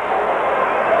hits it.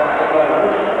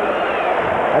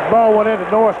 That ball went into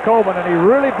Norris Coleman, and he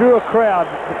really drew a crowd.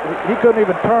 He couldn't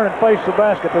even turn and face the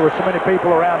basket. There were so many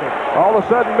people around him. All of a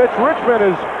sudden, Mitch Richmond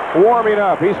is warming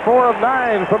up. He's 4 of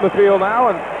 9 from the field now,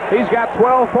 and he's got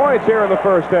 12 points here in the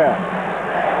first half.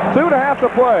 2.5 to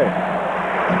play.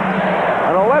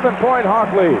 An 11-point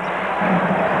Hawk lead.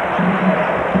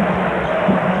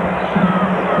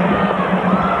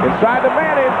 Inside to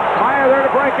Manning. Meyer there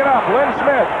to break it up. Lynn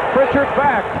Smith. Pritchard's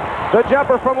back. The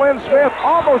jumper from Lynn Smith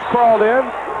almost crawled in.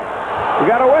 We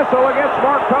got a whistle against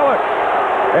Mark Pellick.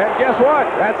 And guess what?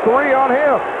 That's 3 on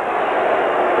him.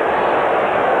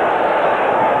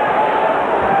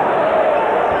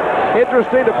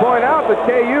 Interesting to point out that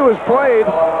KU has played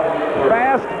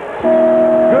fast,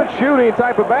 good shooting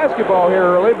type of basketball here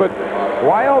early, but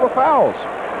why all the fouls?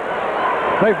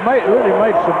 They've really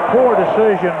made some poor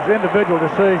decisions, individual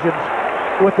decisions,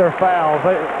 with their fouls.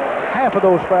 Half of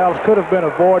those fouls could have been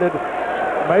avoided.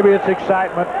 Maybe it's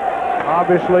excitement.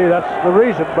 Obviously, that's the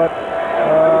reason. But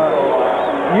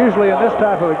usually in this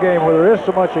type of a game where there is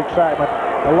so much excitement,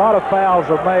 a lot of fouls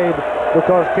are made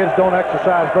because kids don't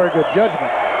exercise very good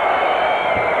judgment.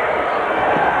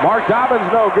 Mark Dobbins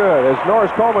no good. As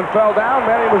Norris Coleman fell down,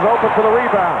 Manning was open for the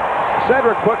rebound.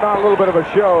 Cedric putting on a little bit of a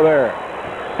show there.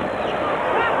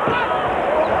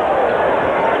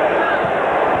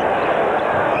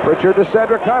 Pritchard to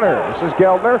Cedric Hunter. This is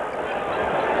Gelner.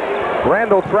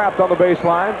 Randall trapped on the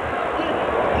baseline.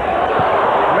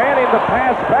 Manning the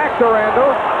pass back to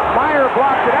Randall. Meyer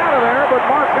blocked it out of there, but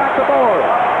Mark got the board.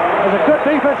 It was a good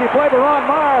defensive play by Ron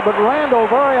Meyer, but Randall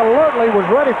very alertly was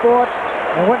ready for it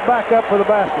and went back up for the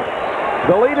basket.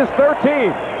 The lead is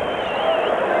 13.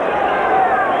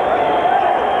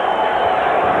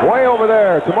 Way over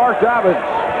there to Mark Dobbins.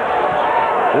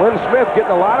 Lynn Smith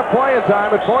getting a lot of playing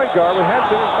time at point guard with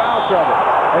Henson in foul trouble.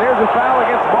 And here's a foul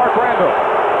against Mark Randall.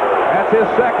 That's his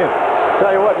second.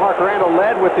 Tell you what, Mark Randall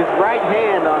led with his right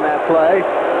hand on that play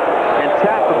and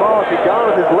tapped the ball. If he'd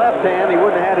gone with his left hand, he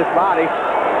wouldn't have had his body.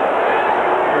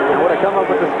 He would have come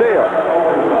up with the steal.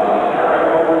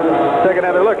 Take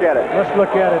another look at it. Let's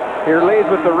look at it. He leads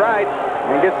with the right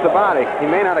and gets the body. He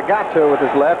may not have got to it with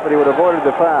his left, but he would have avoided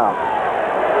the foul.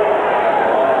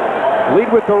 Lead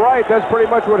with the right, that's pretty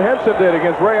much what Henson did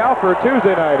against Ray Alford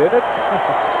Tuesday night, isn't it?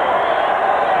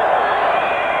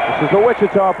 This is the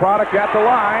Wichita product at the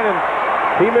line, and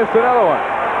he missed another one.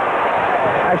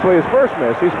 Actually, his first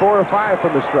miss. He's 4 of 5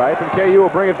 from the stripe, and KU will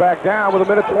bring it back down with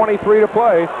 1:23 to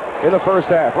play in the first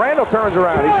half. Randall turns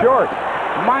around. He's short.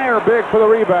 Meyer big for the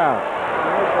rebound.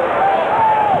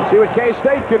 Let's see what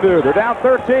K-State can do. They're down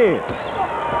 13.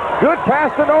 Good pass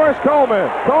to Norris Coleman.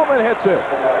 Coleman hits it.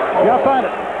 Yeah, I find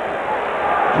it.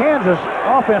 Kansas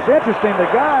offense interesting. The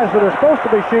guys that are supposed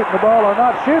to be shooting the ball are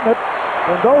not shooting it,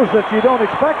 and those that you don't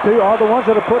expect to are the ones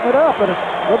that are putting it up. And it's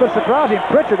a little bit surprising.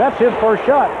 Pritchard, that's his first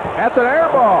shot. That's an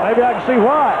air ball. Maybe I can see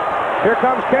why. Here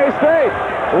comes K-State.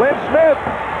 Lynn Smith.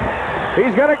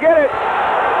 He's going to get it.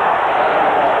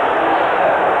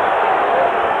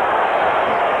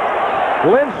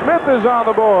 Lynn Smith is on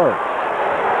the board.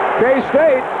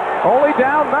 K-State only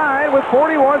down 9 with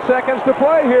 41 seconds to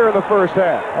play here in the first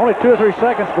half. Only 2 or 3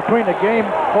 seconds between the game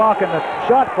clock and the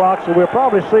shot clock, so we'll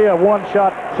probably see a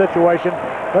one-shot situation.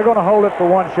 They're going to hold it for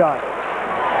one shot.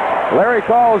 Larry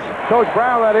calls, Coach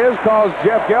Brown that is, calls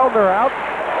Jeff Geldner out.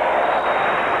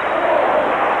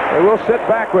 They will sit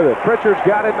back with it. Pritchard's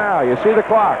got it now. You see the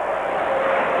clock.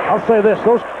 I'll say this,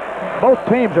 both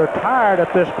teams are tired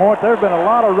at this point. There's been a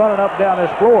lot of running up down this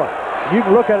floor. You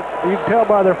can look at it, you can tell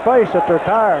by their face that they're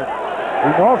tired.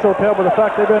 You can also tell by the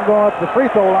fact they've been going up the free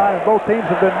throw line and both teams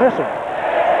have been missing.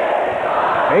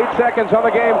 8 seconds on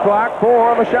the game clock,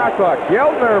 4 on the shot clock.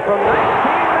 Geldner from 19-9.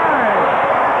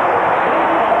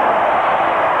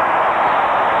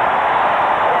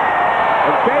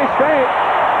 And K-State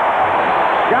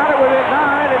got it within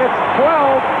 9, and it's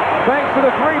 12 thanks to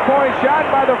the three-point shot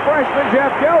by the freshman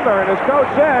Jeff Geldner. And as Coach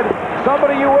said,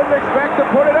 somebody you wouldn't expect to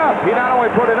put it up. He not only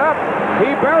put it up,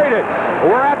 he buried it.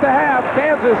 We're at the half.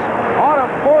 Kansas on them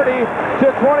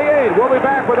 40-28. We'll be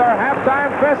back with our halftime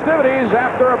festivities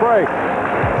after a break.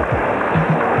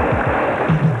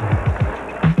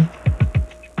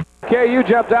 KU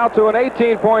jumped out to an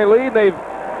 18-point lead.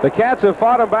 The Cats have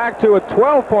fought them back to a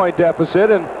 12-point deficit.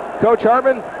 And Coach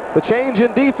Hartman, the change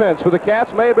in defense for the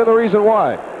Cats may have been the reason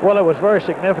why. Well, it was very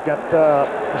significant,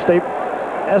 Steve.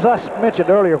 As I mentioned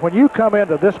earlier, when you come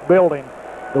into this building,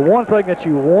 the one thing that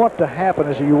you want to happen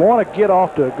is you want to get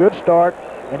off to a good start,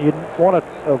 and you want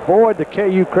to avoid the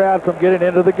KU crowd from getting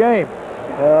into the game.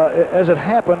 As it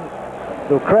happened,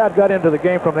 the crowd got into the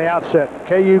game from the outset.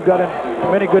 KU got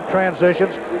in many good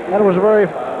transitions, and it was a very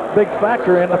big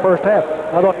factor in the first half.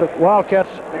 I thought the Wildcats'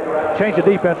 change of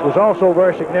defense was also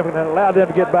very significant and allowed them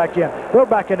to get back in. They're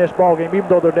back in this ball game, even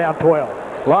though they're down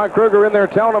 12. Lon Kruger in there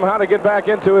telling them how to get back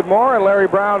into it more, and Larry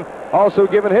Brown also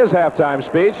giving his halftime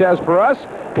speech. As for us,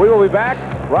 we will be back.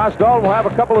 Ross Dalton will have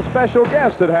a couple of special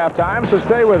guests at halftime, so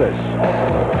stay with us.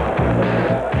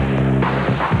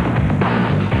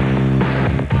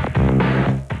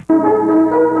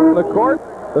 The court,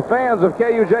 the fans of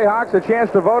KU Jayhawks a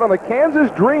chance to vote on the Kansas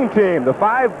Dream Team, the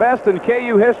 5 best in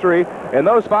KU history, and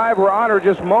those 5 were honored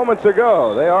just moments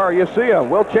ago. They are, you see them,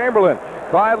 Wilt Chamberlain,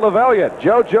 Clyde LaVelliot,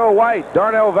 JoJo White,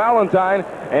 Darnell Valentine,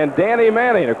 and Danny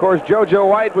Manning. Of course, JoJo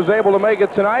White was able to make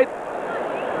it tonight,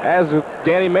 as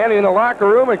Danny Manning in the locker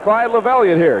room and Clyde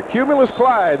LaVelliot here. Cumulus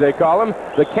Clyde, they call him,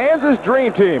 the Kansas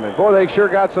Dream Team. And boy, they sure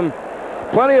got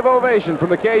plenty of ovation from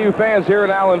the KU fans here in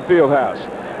Allen Fieldhouse.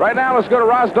 Right now, let's go to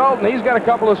Ross Dalton. He's got a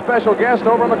couple of special guests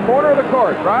over on the corner of the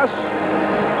court. Ross?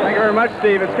 Thank you very much,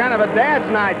 Steve. It's kind of a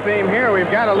dad's night theme here. We've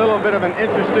got a little bit of an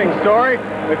interesting story.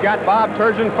 We've got Bob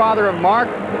Turgeon, father of Mark,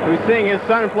 who's seeing his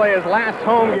son play his last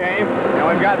home game. And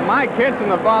we've got Mike Hinson,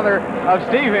 the father of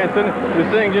Steve Hinson, who's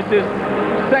seeing just his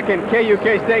second KU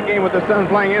K-State game with the son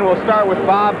playing in. We'll start with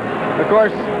Bob. Of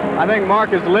course, I think Mark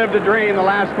has lived a dream the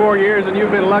last 4 years, and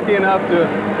you've been lucky enough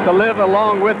to live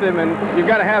along with him, and you've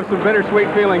got to have some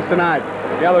bittersweet feelings tonight.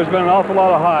 Yeah, there's been an awful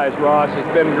lot of highs, Ross.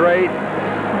 It's been great.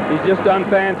 He's just done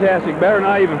fantastic, better than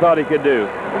I even thought he could do.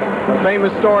 The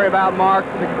famous story about Mark,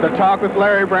 the talk with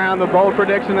Larry Brown, the bold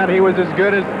prediction that he was as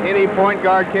good as any point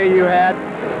guard KU had.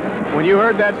 When you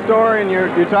heard that story and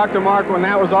you talked to Mark when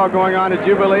that was all going on, did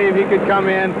you believe he could come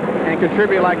in and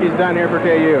contribute like he's done here for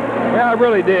KU? Yeah, I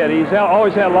really did. He's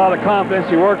always had a lot of confidence.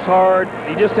 He works hard.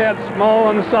 He just had small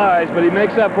on the size, but he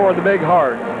makes up for it with the big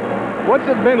heart. What's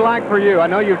it been like for you? I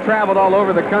know you've traveled all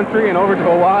over the country and over to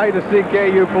Hawaii to see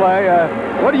KU play.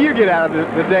 What do you get out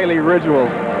of the daily ritual?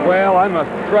 Well, I'm a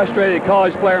frustrated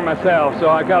college player myself, so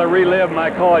I've got to relive my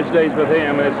college days with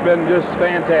him. It's been just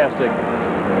fantastic.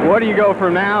 Where do you go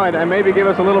from now, and maybe give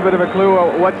us a little bit of a clue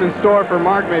of what's in store for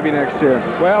Mark maybe next year?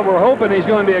 Well, we're hoping he's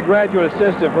going to be a graduate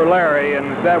assistant for Larry, and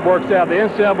if that works out. The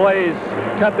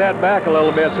NCAA's cut that back a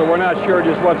little bit, so we're not sure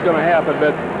just what's going to happen,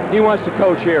 but he wants to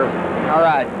coach here. All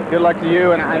right, good luck to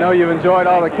you, and I know you've enjoyed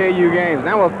all the KU games.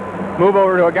 Now we'll move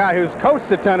over to a guy who's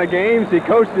coached a ton of games. He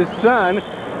coached his son,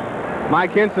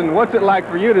 Mike Hinson. What's it like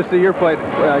for you to see your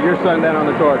son down on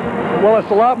the court? Well,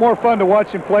 it's a lot more fun to watch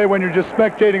him play when you're just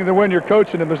spectating than when you're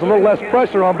coaching him. There's a little less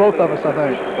pressure on both of us, I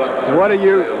think. What do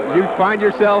you find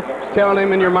yourself telling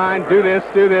him in your mind, do this,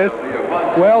 do this?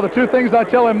 Well, the two things I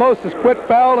tell him most is quit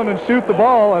fouling and shoot the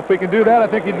ball. If we can do that, I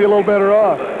think he'd be a little better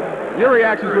off. Your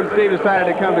reactions when Steve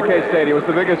decided to come to K-State? He was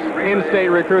the biggest in-state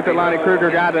recruit that Lonnie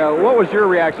Kruger got. What was your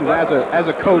reactions as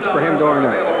a coach for him going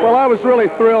there? Well, I was really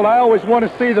thrilled. I always want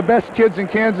to see the best kids in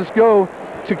Kansas go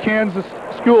to Kansas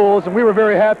schools, and we were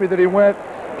very happy that he went.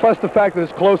 Plus the fact that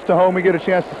it's close to home, we get a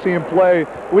chance to see him play.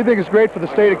 We think it's great for the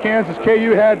state of Kansas.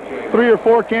 KU had 3 or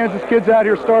 4 Kansas kids out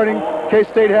here starting.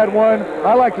 K-State had 1.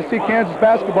 I like to see Kansas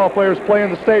basketball players play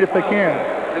in the state if they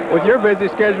can. With your busy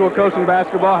schedule coaching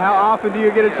basketball, how often do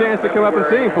you get a chance to come up and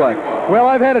see him play? Well,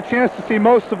 I've had a chance to see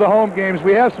most of the home games.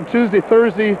 We have some Tuesday,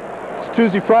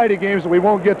 Friday games that we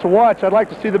won't get to watch. I'd like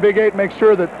to see the Big 8 make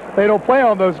sure that they don't play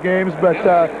on those games, but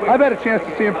I've had a chance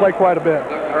to see him play quite a bit.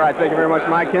 All right, thank you very much,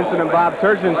 Mike Henson and Bob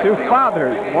Turgeon, 2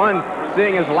 fathers. One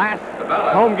seeing his last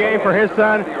home game for his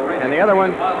son, and the other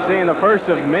one seeing the first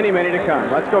of many, many to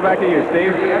come. Let's go back to you,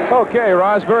 Steve. Okay,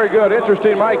 Ross, very good.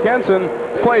 Interesting. Mike Henson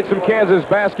played some Kansas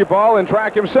basketball and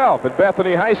track himself at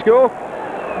Bethany High School.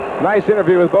 Nice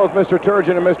interview with both Mr.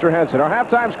 Turgeon and Mr. Henson. Our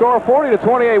halftime score,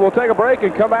 40-28. We'll take a break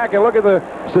and come back and look at the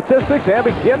statistics and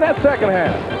begin that second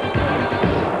half.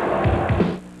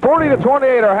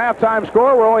 40-28, our halftime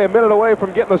score. We're only a minute away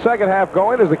from getting the second half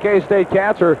going as the K-State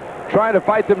Cats are trying to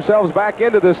fight themselves back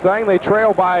into this thing. They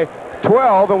trail by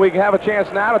 12, and we have a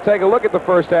chance now to take a look at the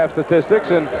first half statistics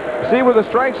and see where the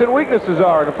strengths and weaknesses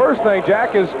are. The first thing,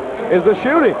 Jack, is the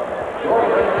shooting.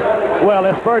 Well,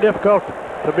 it's very difficult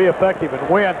to be effective and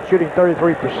win shooting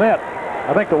 33%.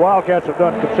 I think the Wildcats have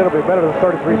done considerably better than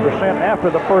 33%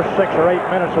 after the first 6 or 8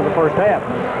 minutes of the first half.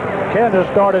 Kansas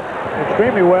started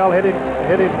extremely well, hitting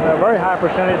a very high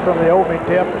percentage from the opening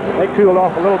tip. They cooled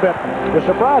off a little bit. The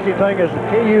surprising thing is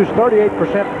KU's 38%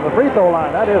 from the free throw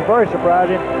line. That is very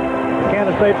surprising.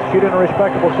 Kansas State's shooting a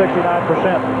respectable 69%.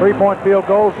 3-point field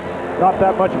goals, not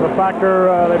that much of a factor.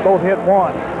 They both hit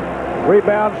 1.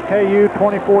 Rebounds, KU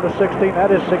 24-16.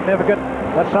 That is significant.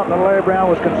 That's something that Larry Brown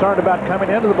was concerned about coming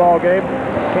into the ball game.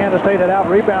 Kansas State had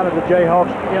out-rebounded the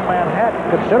Jayhawks in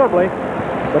Manhattan considerably,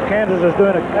 but Kansas is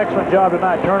doing an excellent job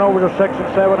tonight. Turnovers are 6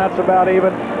 and 7. That's about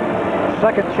even.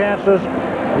 Second chances.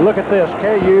 Look at this.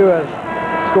 KU has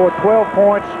scored 12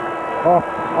 points off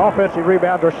offensive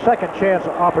rebounds or second chance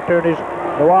opportunities.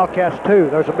 The Wildcats 2.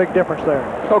 There's a big difference there.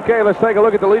 Okay, let's take a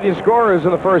look at the leading scorers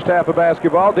in the first half of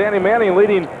basketball. Danny Manning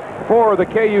leading for the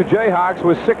KU Jayhawks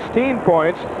with 16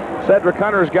 points. Cedric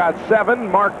Hunter's got 7.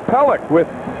 Mark Pellick with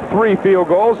 3 field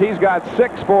goals. He's got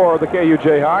 6 for the KU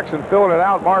Jayhawks. And filling it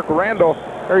out, Mark Randall.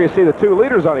 There you see the 2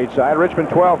 leaders on each side. Richmond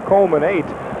 12, Coleman 8.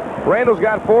 Randall's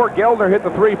got 4. Geldner hit the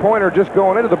 3-pointer just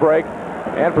going into the break.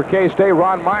 And for K-State,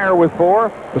 Ron Meyer with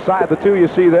 4. Beside the 2 you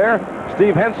see there,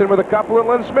 Steve Henson with a couple and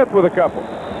Lynn Smith with a couple.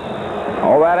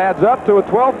 All that adds up to a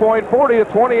 12-point,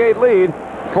 40-28 lead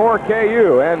for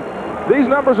KU. And these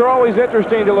numbers are always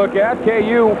interesting to look at.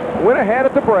 KU went ahead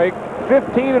at the break,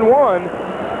 15-1.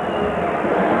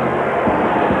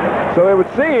 So it would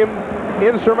seem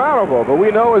insurmountable, but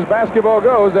we know as basketball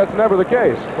goes, that's never the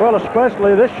case. Well,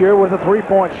 especially this year with a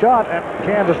 3-point shot, and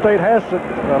Kansas State has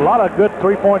a lot of good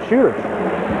 3-point shooters.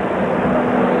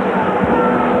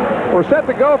 We're set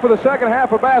to go for the second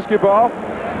half of basketball.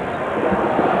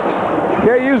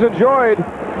 KU's enjoyed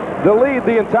the lead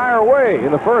the entire way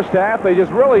in the first half. They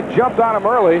just really jumped on them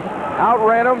early,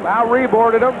 outran them,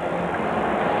 out-reboarded them.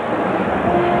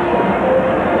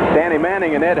 Danny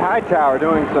Manning and Ed Hightower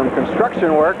doing some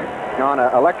construction work on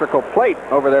an electrical plate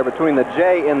over there between the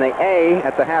J and the A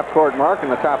at the half-court mark in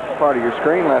the top part of your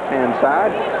screen, left-hand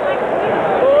side.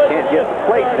 Can't get the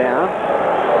plate down.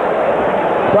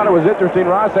 Thought it was interesting,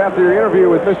 Ross, after your interview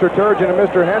with Mr. Turgeon and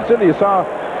Mr. Henson, you saw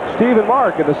Steve and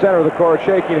Mark in the center of the court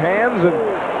shaking hands and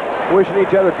wishing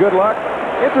each other good luck.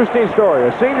 Interesting story.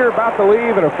 A senior about to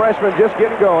leave and a freshman just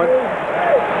getting going.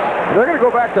 They're going to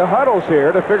go back to huddles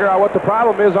here to figure out what the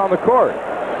problem is on the court.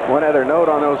 One other note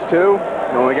on those 2.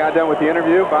 When we got done with the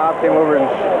interview, Bob came over and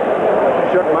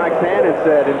shook Mike's hand and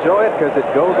said, enjoy it because it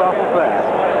goes awful fast.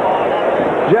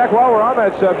 Jack, while we're on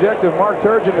that subject of Mark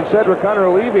Turgeon and Cedric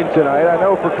Hunter leaving tonight, I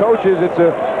know for coaches it's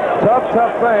a tough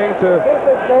thing to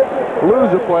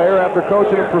lose a player after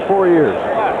coaching him for 4 years.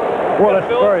 Well,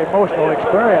 it's a very emotional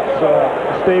experience,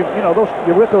 Steve. You know,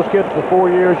 you're with those kids for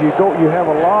 4 years. You have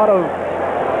a lot of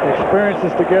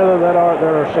experiences together that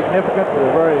are significant.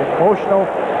 They're very emotional.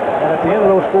 And at the end of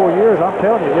those 4 years, I'm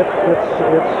telling you, it's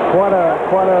quite a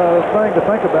thing to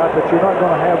think about, that you're not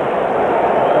going to have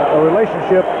a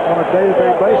relationship on a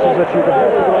day-to-day basis that you've had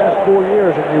for the last 4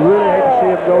 years, and you really hate to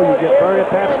see him go. You get very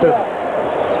attached to him.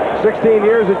 16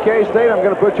 years at K-State. I'm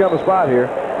going to put you on the spot here.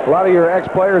 A lot of your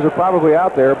ex-players are probably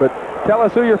out there, but tell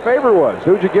us who your favorite was.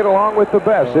 Who'd you get along with the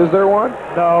best? Is there one?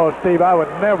 No, Steve, I would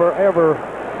never, ever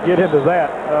get into that.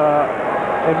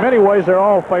 In many ways, they're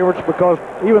all favorites because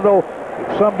even though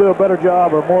some do a better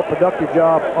job or more productive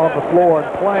job on the floor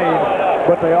and playing,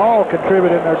 but they all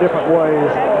contribute in their different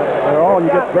ways. You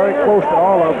get very close to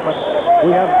all of them. And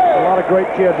we have a lot of great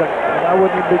kids, and I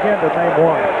wouldn't even begin to name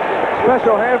one.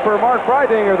 Special hand for Mark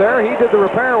Freidinger there. He did the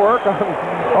repair work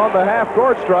on the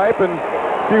half-court stripe, and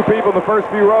a few people in the first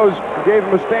few rows gave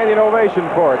him a standing ovation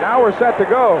for it. Now we're set to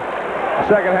go. The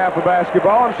second half of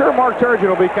basketball. I'm sure Mark Turgeon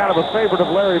will be kind of a favorite of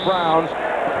Larry Brown's.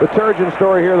 The Turgeon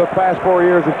story here the past 4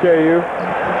 years at KU.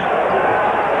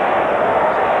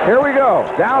 Here we go.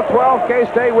 Down 12,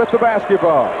 K-State with the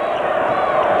basketball.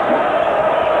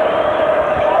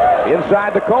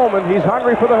 Inside to Coleman. He's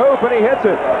hungry for the hoop, and he hits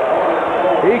it.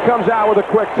 He comes out with a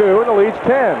quick two, and the lead's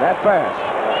 10. That fast.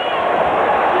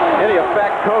 Any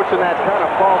effect, Coach, in that kind of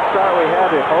false start we had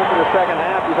to open the second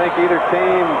half? You think either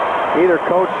team, either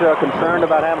coach concerned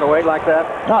about having to wait like that?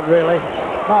 Not really.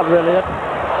 Not really.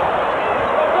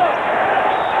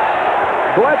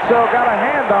 Bledsoe got a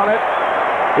hand on it.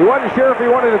 He wasn't sure if he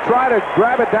wanted to try to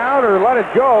grab it down or let it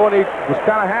go, and he was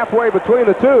kind of halfway between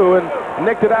the two and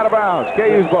nicked it out of bounds.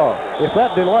 KU's ball. If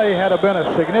that delay had been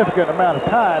a significant amount of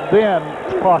time, then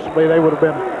possibly they would have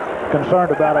been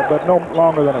concerned about it, but no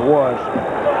longer than it was.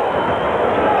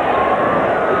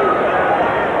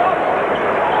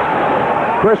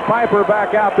 Chris Piper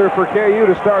back out there for KU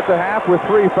to start the half with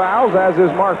 3 fouls, as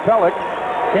is Mark Pellick.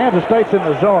 Kansas State's in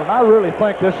the zone, and I really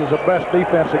think this is the best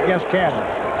defense against Kansas.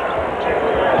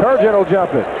 Turgeon will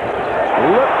jump it.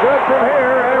 Looked good from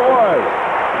here, and it was.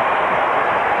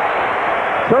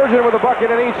 Turgeon with a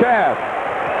bucket in each half.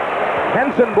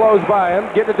 Henson blows by him,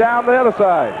 getting it down the other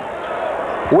side.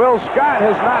 Will Scott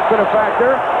has not been a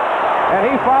factor, and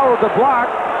he followed the block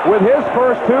with his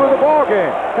first two of the ball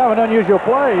game. Kind of an unusual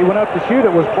play. He went up to shoot,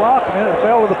 it was blocked, and it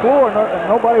fell to the floor, and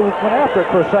nobody went after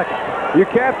it for a second. You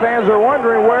Cat fans are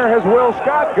wondering, where has Will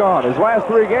Scott gone? His last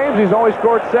 3 games, he's only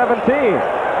scored 17.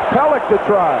 Pellick to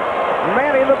try.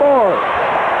 Manning the board.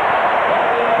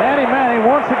 Danny Manning,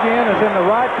 once again, is in the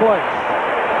right place.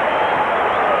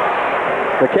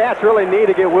 The Cats really need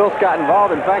to get Will Scott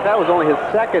involved. In fact, that was only his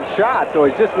second shot, so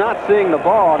he's just not seeing the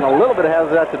ball, and a little bit has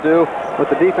that to do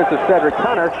with the defense of Cedric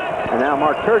Hunter, and now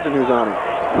Mark Turgeon, who's on him.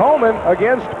 Coleman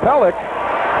against Pellick.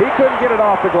 He couldn't get it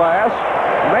off the glass.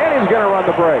 Manning's going to run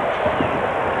the break.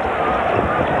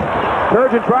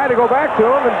 Turgeon tried to go back to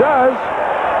him and does.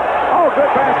 Oh,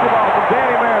 good basketball from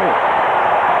Danny Manning.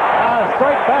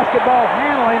 Straight basketball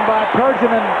handling by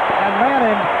Turgeon and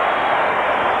Manning.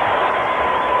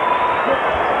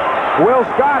 Will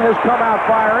Scott has come out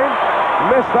firing.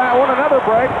 Missed that one. Another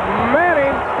break.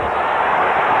 Manning.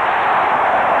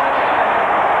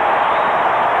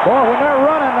 Boy, when they're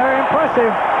running, they're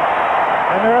impressive.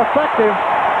 And they're effective.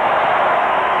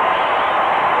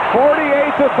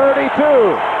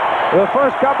 48-32. The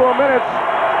first couple of minutes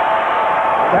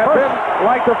have been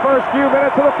like the first few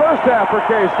minutes of the first half for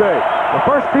K-State. The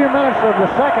first few minutes of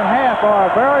the second half are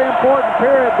a very important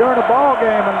period during the ball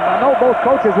game, and I know both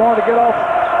coaches wanted to get off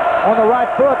on the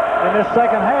right foot in this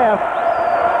second half.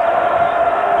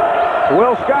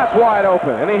 Will Scott's wide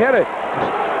open, and he hit it.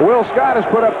 Will Scott has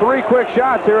put up 3 quick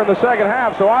shots here in the second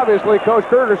half, so obviously Coach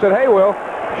Kruger said, hey, Will,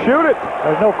 shoot it.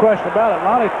 There's no question about it.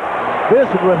 Lonnie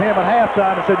visited with him at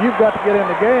halftime and said, you've got to get in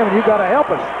the game and you've got to help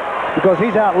us, because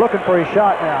he's out looking for his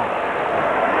shot now.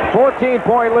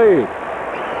 14-point lead.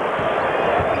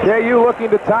 KU looking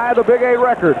to tie the Big 8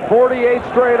 record, 48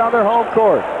 straight on their home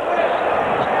court.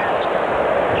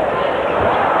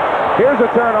 Here's a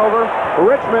turnover.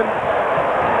 Richmond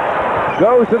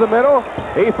goes to the middle.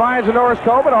 He finds Norris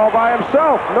Coleman all by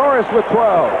himself. Norris with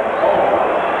 12.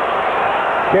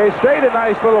 K-State a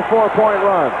nice little 4-point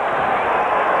run.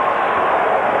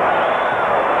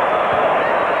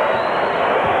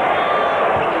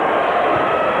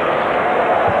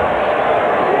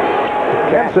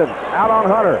 Henson out on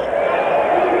Hunter.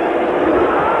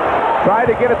 Tried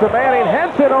to get it to Manning.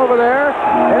 Henson over there,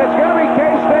 and it's going to be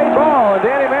K-State ball. And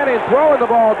Danny Manning throwing the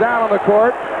ball down on the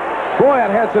court. Boy,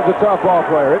 that Henson's a tough ball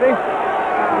player, isn't he?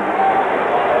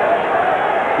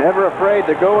 Never afraid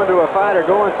to go into a fight or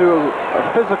go into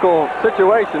a physical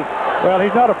situation. Well,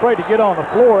 he's not afraid to get on the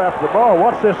floor after the ball.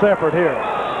 Watch this effort here.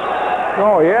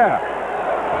 Oh, yeah.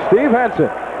 Steve Henson.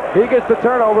 He gets the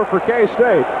turnover for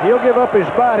K-State. He'll give up his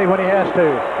body when he has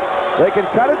to. They can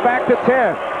cut it back to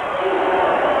 10.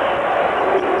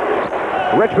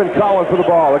 Richmond calling for the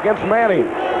ball against Manning.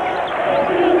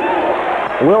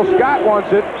 Will Scott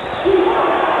wants it.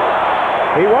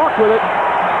 He walked with it.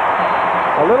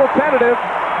 A little tentative.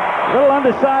 A little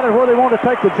undecided whether he wanted to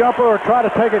take the jumper or try to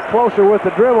take it closer with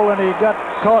the dribble, and he got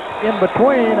caught in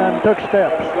between and took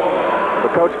steps.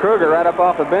 But Coach Kruger right up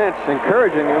off the bench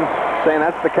encouraging him, saying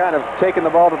that's the kind of taking the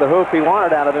ball to the hoop he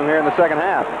wanted out of him here in the second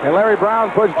half. And Larry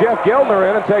Brown puts Jeff Gildner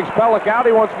in and takes Pellick out.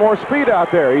 He wants more speed out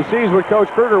there. He sees what Coach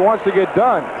Kruger wants to get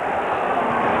done.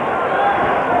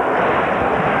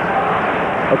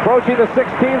 Approaching the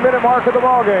 16-minute mark of the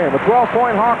ball game, a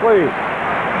 12-point Hawk lead.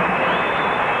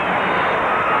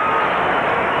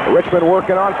 Richmond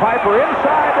working on Piper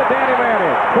inside to Danny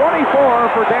Manning. 24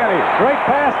 for Danny. Great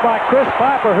pass by Chris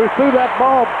Piper, who threw that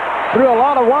ball through a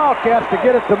lot of Wildcats to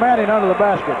get it to Manning under the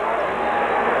basket.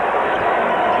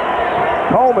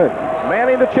 Coleman,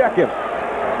 Manning to check him.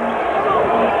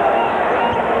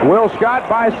 Will Scott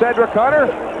by Cedric Hunter,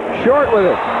 short with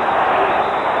it.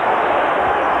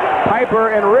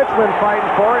 Piper and Richmond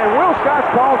fighting for it, and Will Scott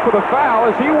called for the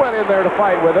foul as he went in there to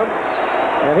fight with him,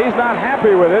 and he's not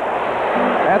happy with it.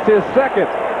 That's his second.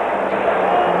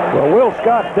 Well, Will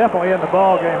Scott's definitely in the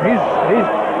ball game. He's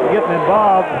getting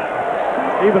involved,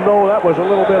 even though that was a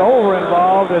little bit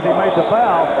over-involved as he made the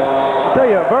foul. I'll tell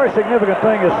you, a very significant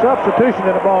thing is substitution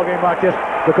in a ball game like this,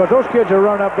 because those kids are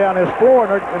running up down this floor,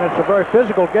 and it's a very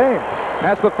physical game.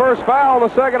 That's the first foul of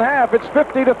the second half. It's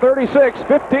 50-36,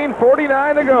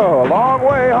 15:49 to go. A long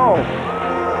way home.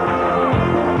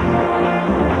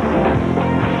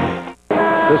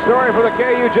 The story for the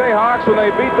KU Jayhawks when they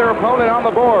beat their opponent on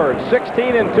the board.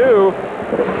 16-2,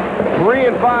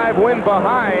 3-5 win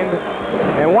behind,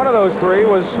 and one of those three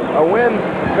was a win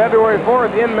February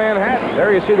 4th in Manhattan.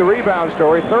 There you see the rebound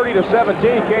story.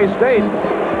 30-17, K-State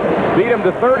beat them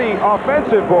to 30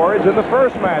 offensive boards in the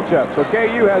first matchup. So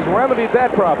KU has remedied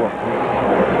that problem.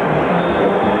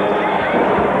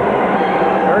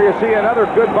 There you see another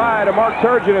goodbye to Mark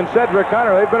Turgeon and Cedric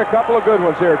Hunter. They've been a couple of good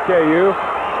ones here at KU.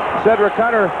 Cedric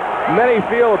Hunter, many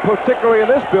feel, particularly in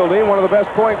this building, one of the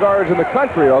best point guards in the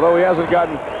country, although he hasn't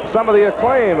gotten some of the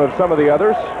acclaim of some of the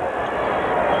others.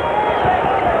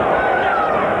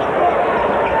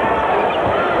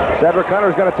 Cedric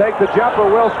Hunter's going to take the jumper.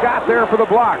 Will Scott there for the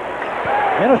block.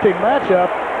 Interesting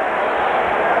matchup.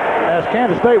 As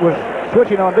Kansas State was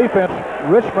switching on defense,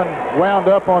 Richmond wound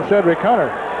up on Cedric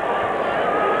Hunter.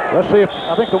 Let's see if,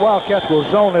 I think the Wildcats will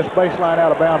zone this baseline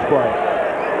out of bounds play.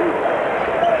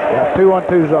 Yeah,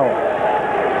 2-on-2 zone.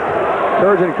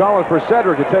 Turgeon calling for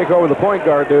Cedric to take over the point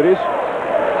guard duties.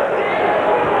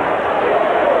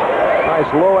 Nice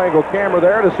low-angle camera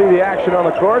there to see the action on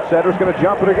the court. Cedric's going to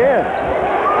jump it again.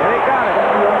 And he got it.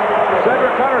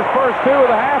 Cedric Hunter's first two of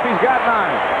the half. He's got 9.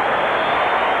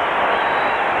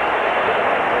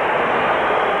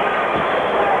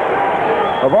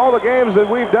 Of all the games that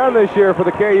we've done this year for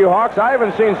the KU Hawks, I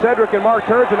haven't seen Cedric and Mark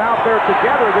Turgeon out there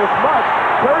together this much.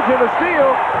 Turgeon the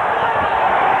steal.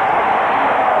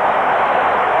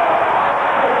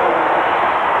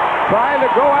 Trying to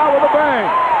go out with a bang.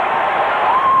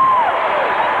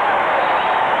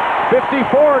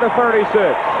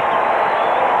 54-36.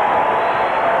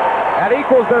 That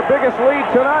equals their biggest lead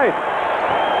tonight.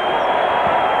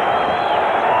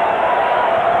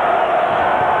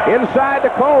 Inside to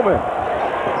Coleman.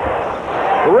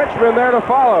 Richmond there to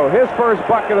follow. His first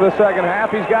bucket of the second half.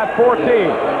 He's got 14.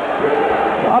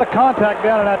 A lot of contact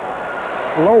down in that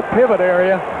low pivot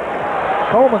area.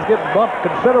 Coleman's getting bumped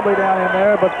considerably down in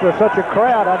there, but there's such a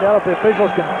crowd, I doubt if the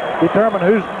officials can determine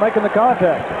who's making the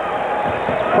contact.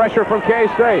 Pressure from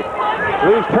K-State.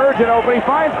 Leaves Turgeon open. He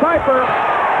finds Piper.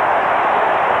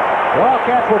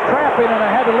 Wildcats were trapping, and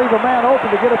they had to leave a man open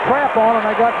to get a trap on, and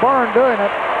they got burned doing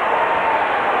it.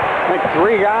 I think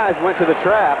 3 guys went to the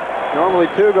trap. Normally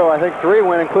 2 go. I think 3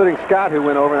 went, including Scott, who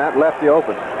went over, and that left the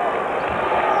open.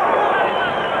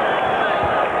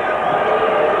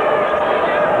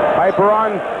 Piper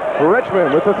on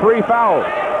Richmond with the 3 fouls.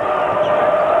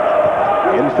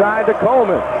 Inside to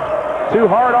Coleman. Too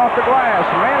hard off the glass.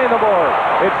 Manning the board.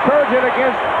 It's Turgeon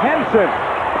against Henson.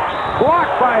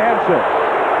 Blocked by Henson.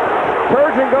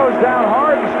 Turgeon goes down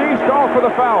hard, and Steve called for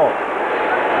the foul.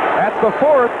 That's the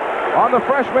 4th on the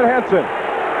freshman Henson.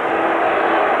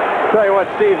 Tell you what,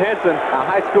 Steve Henson, a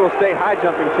high school state high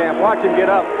jumping champ. Watch him get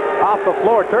up off the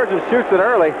floor. Turgeon shoots it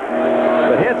early,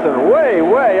 but Henson way,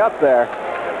 way up there.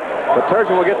 But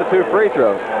Turgeon will get the 2 free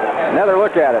throws. Another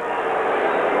look at it.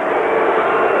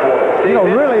 You know,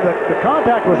 really, the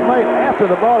contact was made after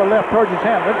the ball had left Turgeon's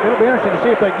hand. It'll be interesting to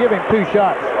see if they give him 2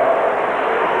 shots.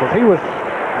 Because he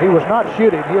was not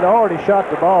shooting. He had already shot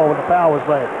the ball when the foul was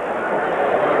made.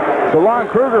 So Lon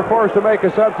Kruger forced to make a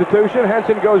substitution.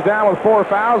 Henson goes down with 4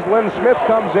 fouls. Lynn Smith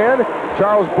comes in.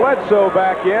 Charles Bledsoe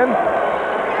back in.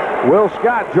 Will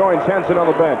Scott joins Henson on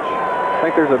the bench. I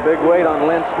think there's a big weight on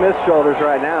Lynn Smith's shoulders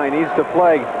right now. He needs to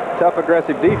play tough,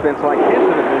 aggressive defense like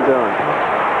Henson has been doing.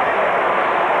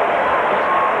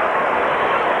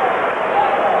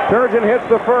 Turgeon hits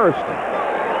the first.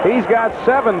 He's got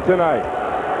 7 tonight.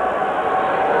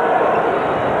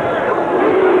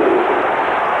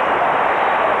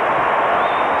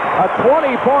 A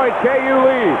 20-point KU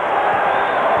lead.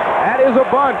 That is a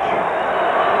bunch.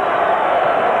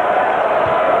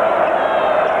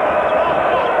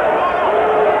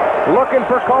 Looking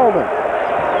for Coleman.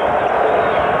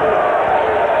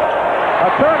 A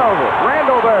turnover.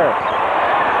 Randall there.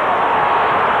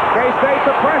 K-State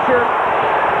the pressure.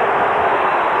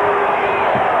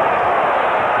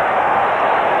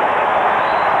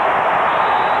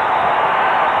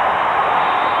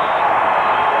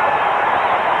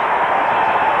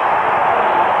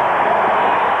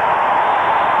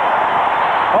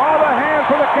 All the hands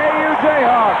for the KU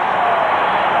Jayhawks.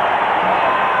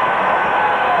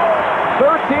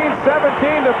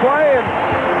 13-17 to play, and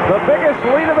the biggest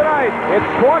lead of the night. It's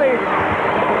 20.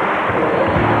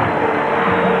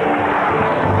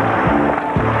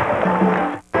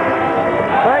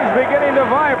 Things beginning to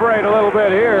vibrate a little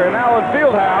bit here in Allen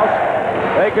Fieldhouse.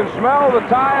 They can smell the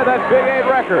tie of that Big 8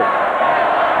 record.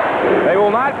 They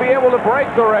will not be able to break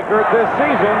the record this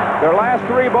season. Their last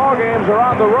 3 ball games are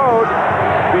on the road,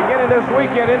 beginning this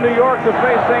weekend in New York to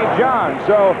face St. John.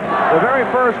 So the very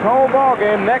first home ball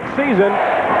game next season,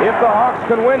 if the Hawks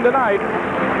can win tonight,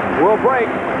 will break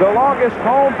the longest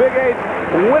home Big 8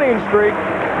 winning streak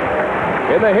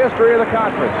in the history of the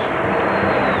conference.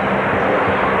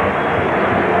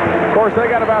 Of course, they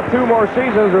got about 2 more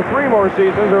seasons or 3 more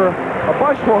seasons or a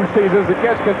bunch more seasons to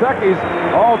catch Kentucky's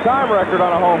all-time record on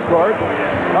a home court,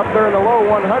 up there in the low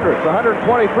 100s,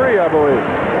 123, I believe.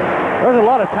 There's a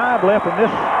lot of time left in this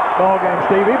ball game,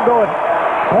 Steve. Even though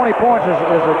 20 points is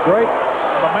a great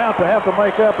amount to have to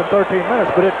make up in 13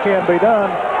 minutes, but it can be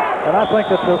done. And I think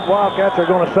that the Wildcats are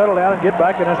going to settle down and get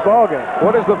back in this ball game.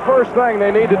 What is the first thing they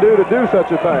need to do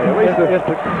such a thing? At least is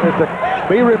to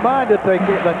be reminded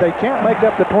that they can't make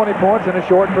up the 20 points in a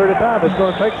short period of time. It's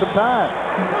going to take some time.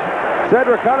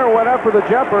 Cedric Hunter went up for the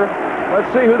jumper.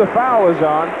 Let's see who the foul is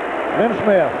on. Lynn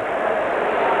Smith.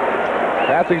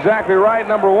 That's exactly right,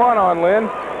 number 1 on Lynn.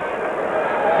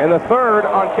 And the 3rd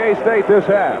on K-State this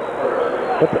half.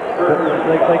 But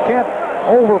they can't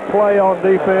overplay on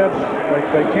defense.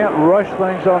 They can't rush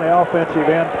things on the offensive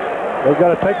end. They've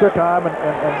got to take their time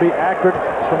and be accurate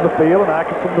from the field and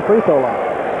accurate from the free throw line.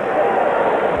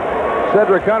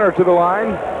 Cedric Hunter to the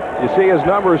line. You see his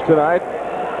numbers tonight.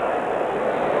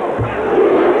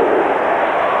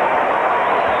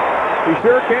 He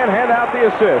sure can hand out the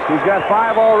assist. He's got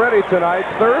 5 already tonight.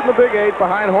 3rd in the Big 8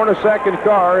 behind Hornacek and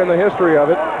Carr in the history of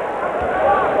it.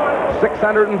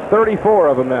 634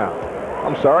 of them now.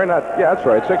 I'm sorry, yeah, that's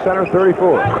right,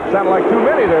 634. Sounded like too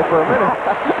many there for a minute.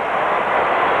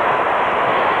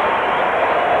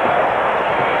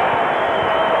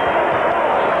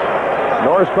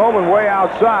 Norris Coleman way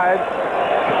outside.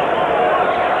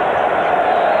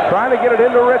 Trying to get it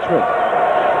into Richmond.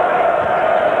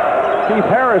 Keith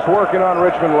Harris working on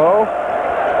Richmond low.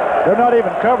 They're not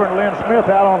even covering Lynn Smith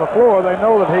out on the floor. They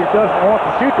know that he doesn't want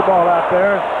to shoot the ball out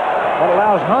there. That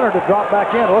allows Hunter to drop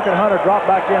back in. Look at Hunter drop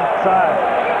back inside.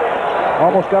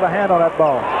 Almost got a hand on that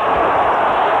ball.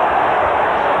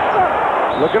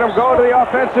 Look at him go to the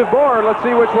offensive board. Let's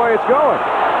see which way it's going.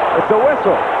 It's a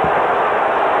whistle.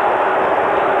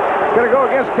 It's going to go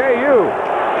against KU.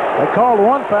 They called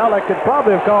 1 foul. They could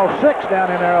probably have called 6 down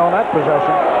in there on that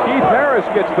possession. Keith Harris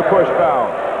gets the push foul.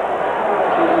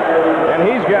 And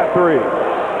he's got 3.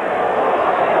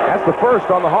 That's the first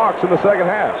on the Hawks in the second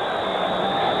half.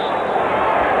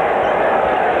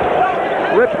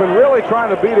 Richmond really trying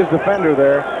to beat his defender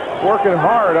there. Working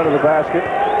hard under the basket.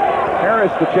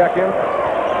 Harris to check him.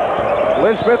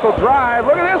 Lynn Smith will drive.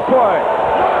 Look at this play.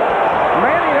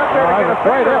 Manning up there to get a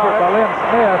great effort by Lynn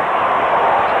Smith.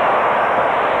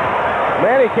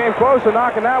 Manning came close to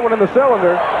knocking that one in the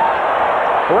cylinder.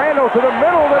 Randall to the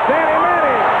middle to Danny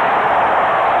Manning.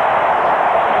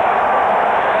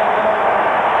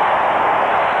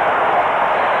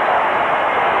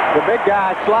 The big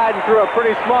guy sliding through a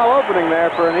pretty small opening there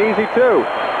for an easy 2.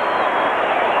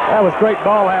 That was great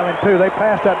ball handling, too. They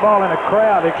passed that ball in a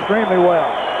crowd extremely well.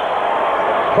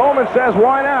 Coleman says,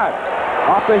 why not?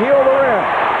 Off the heel of the rim.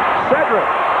 Cedric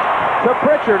to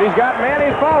Pritchard. He's got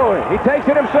Manning following. He takes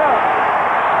it himself.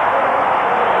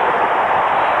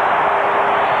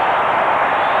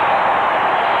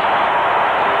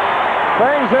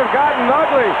 Things have gotten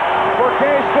ugly for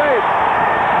K-State.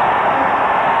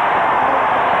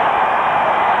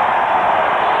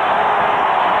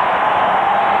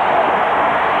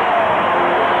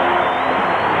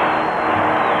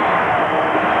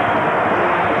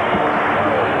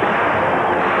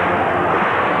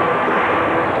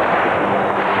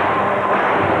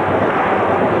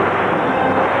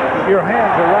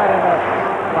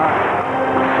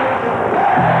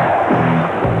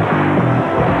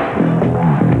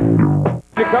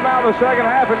 now in the second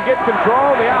half and get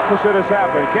control. The opposite has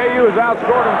happened. KU has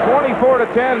outscored them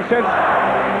 24-10 since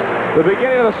the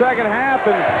beginning of the second half,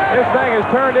 and this thing has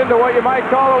turned into what you might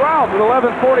call a rout with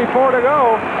 11:44 to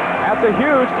go. That's a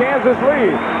huge Kansas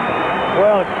lead.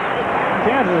 Well,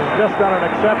 Kansas has just done an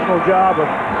exceptional job of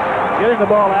getting the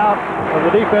ball out of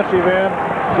the defensive end,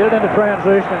 get it into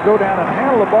transition, and go down and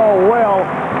handle the ball well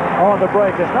on the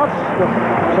break. It's not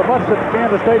so much that the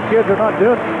Kansas State kids are not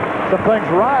doing some things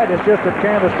right. It's just that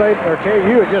Kansas State or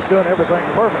KU is just doing everything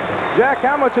perfect. Jack,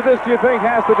 how much of this do you think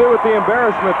has to do with the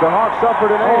embarrassment the Hawks suffered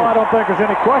in Ames? Oh, I don't think there's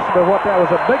any question about what that was.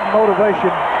 A big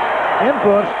motivation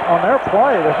influence on their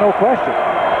play. There's no question.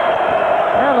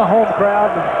 And the home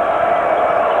crowd,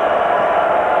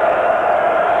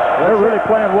 they're really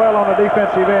playing well on the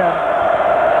defensive end.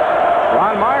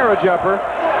 Ron Meyer, a jumper.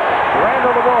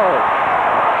 Randall the board.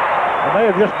 And they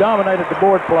have just dominated the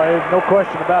board play. No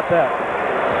question about that.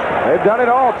 They've done it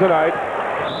all tonight.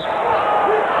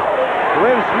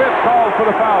 Lynn Smith called for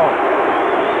the foul.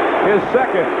 His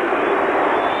second.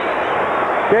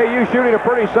 KU shooting a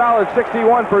pretty solid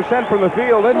 61% from the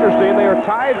field. Interesting, they are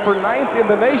tied for 9th in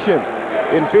the nation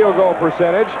in field goal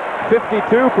percentage.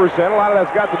 52%. A lot of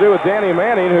that's got to do with Danny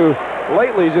Manning, who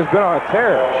lately has just been on a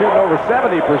tear, shooting over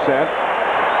 70%.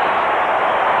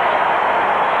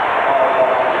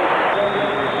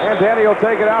 And Danny will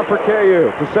take it out for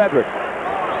KU to Cedric.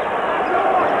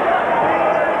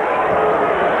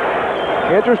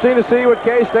 Interesting to see what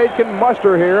K-State can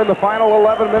muster here in the final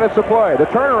 11 minutes of play. The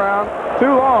turnaround,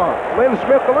 too long. Lynn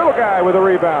Smith, the little guy, with a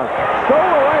rebound.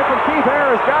 Stolen away from Keith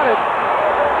Harris, got it.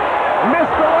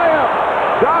 Missed the layup.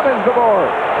 Dobbins the board.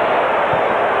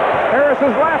 Harris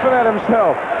is laughing at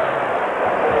himself.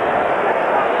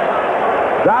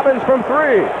 Dobbins from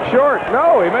 3. Short.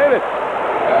 No, he made it.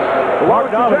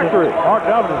 Mark Dobbins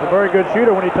is a very good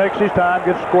shooter when he takes his time,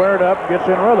 gets squared up, gets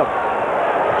in rhythm.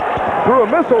 Threw a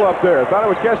missile up there. Thought it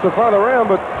would catch the front of the rim,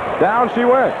 but down she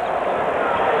went.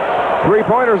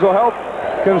 3-pointers will help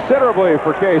considerably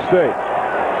for K-State.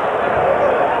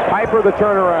 Piper the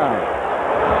turnaround.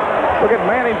 Look at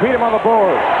Manning beat him on the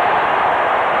board.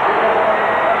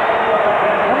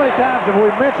 How many times have we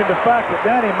mentioned the fact that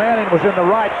Danny Manning was in the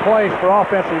right place for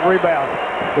offensive rebounds?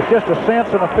 It's just a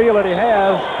sense and a feel that he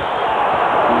has.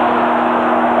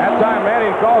 That time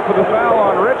Manning called for the foul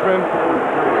on Richmond.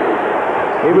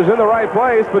 He was in the right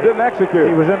place, but didn't execute.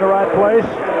 He was in the right place,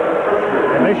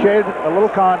 initiated a little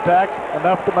contact,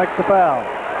 enough to make the foul.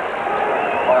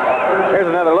 Here's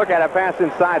another look at it. Pass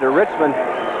inside to Richmond.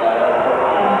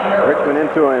 Richmond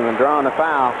into him and drawing the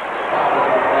foul.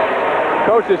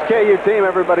 Coach, this KU team,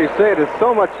 everybody said, is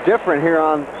so much different here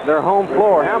on their home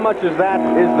floor. How much is that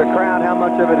is the crowd? How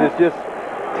much of it is just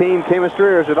team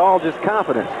chemistry, or is it all just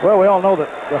confidence? Well, we all know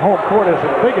that the home court is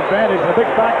a big advantage and a big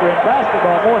factor in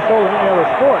basketball, more so than any other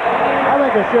sport. I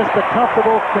think it's just the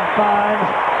comfortable confines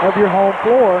of your home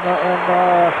floor,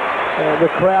 and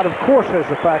the crowd, of course, is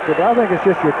a factor, but I think it's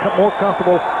just you're more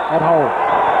comfortable at home.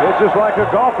 It's just like a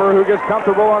golfer who gets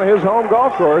comfortable on his home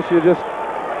golf course. You just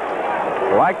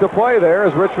like to play there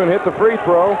as Richmond hit the free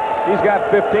throw. He's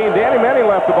got 15. Danny Manning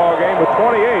left the ball game with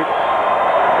 28.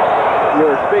 You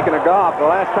were speaking of golf. The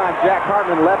last time Jack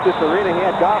Hartman left this arena, he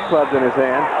had golf clubs in his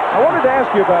hand. I wanted to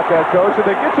ask you about that, Coach. Did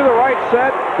they get you the right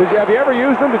set? Have you ever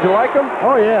used them? Did you like them?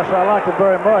 Oh, yes, I liked them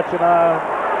very much, and I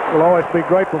will always be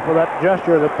grateful for that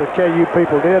gesture that the KU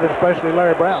people did, especially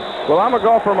Larry Brown. Well, I'm a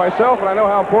golfer myself, and I know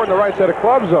how important the right set of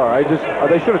clubs are.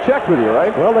 They should have checked with you,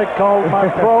 right? Well, they called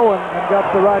my pro and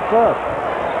got the right club.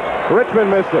 Richmond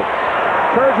missed it.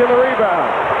 Turgeon the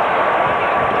rebound.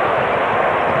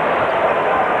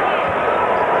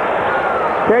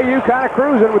 KU kind of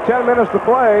cruising with 10 minutes to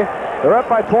play. They're up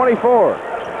by 24. A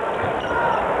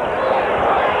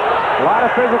lot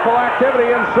of physical activity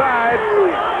inside.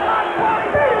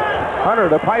 Hunter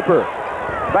to Piper.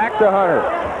 Back to Hunter.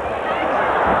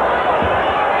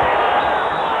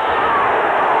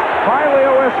 Finally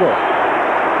a whistle.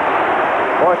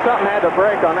 Boy, something had to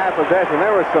break on that possession.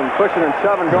 There was some pushing and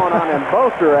shoving going on in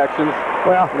both directions.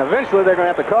 Well, and eventually they're going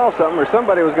to have to call something, or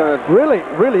somebody was going to... Really,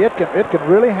 it can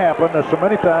really happen. There's so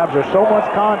many times, there's so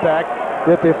much contact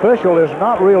that the official is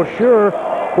not real sure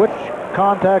which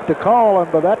contact to call,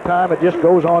 and by that time it just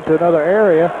goes on to another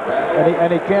area,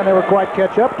 and he can't ever quite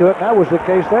catch up to it. And that was the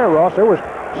case there, Ross. There was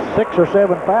 6 or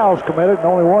 7 fouls committed and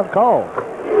only 1 call.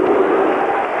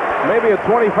 Maybe a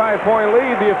 25-point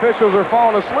lead. The officials are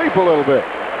falling asleep a little bit.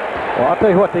 Well, I'll tell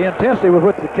you what, the intensity with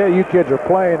which the KU kids are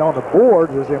playing on the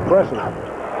boards is impressive.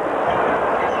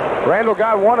 Randall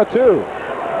got 1 of 2.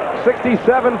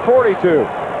 67-42.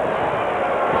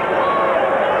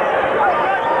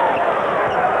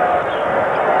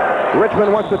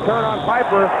 Richmond wants to turn on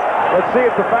Piper. Let's see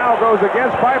if the foul goes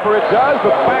against Piper. It does. The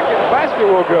basket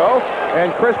will go,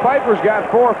 and Chris Piper's got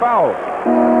 4 fouls.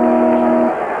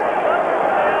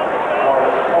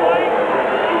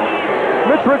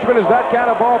 Mitch Richmond is that kind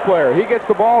of ball player. He gets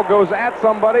the ball, goes at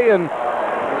somebody, and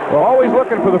we're always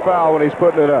looking for the foul when he's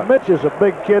putting it up. Mitch is a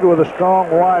big kid with a strong,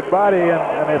 wide body,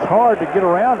 and it's hard to get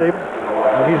around him.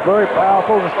 And he's very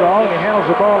powerful and strong, and he handles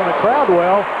the ball in the crowd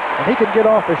well, and he can get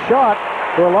off a shot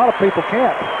where a lot of people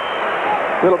can't.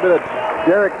 A little bit of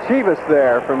Derek Chivas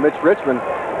there from Mitch Richmond.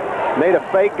 Made a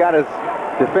fake, got his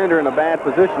defender in a bad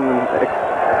position, and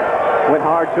went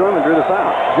hard to him and drew the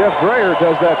foul. Jeff Dreyer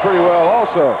does that pretty well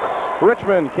also.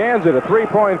 Richmond, Kansas, a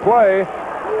 3-point play.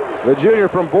 The junior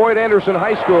from Boyd Anderson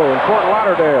High School in Fort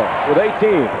Lauderdale with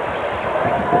 18.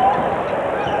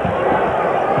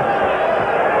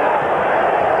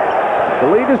 The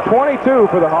lead is 22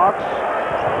 for the Hawks.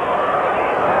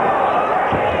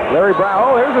 Larry Brown,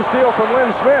 oh, here's a steal from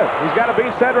Lynn Smith. He's got to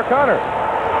beat Cedric Hunter.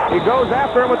 He goes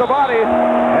after him with the body,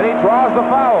 and he draws the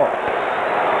foul.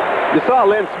 You saw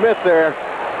Lynn Smith there,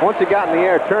 once he got in the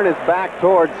air, turn his back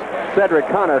towards Cedric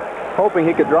Hunter, hoping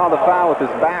he could draw the foul with his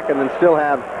back and then still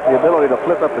have the ability to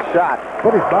flip up the shot.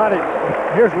 Put his body,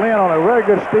 here's Lynn on a very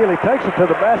good steal. He takes it to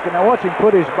the basket. Now watch him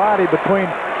put his body between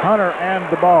Hunter and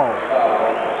the ball.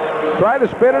 Tried to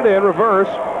spin it in reverse.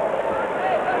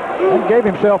 And gave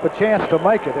himself a chance to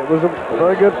make it. It was a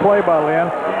very good play by Lynn.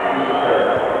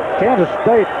 Kansas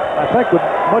State, I think, would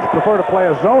much prefer to play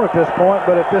a zone at this point,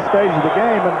 but at this stage of the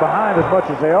game and behind as much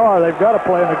as they are, they've got to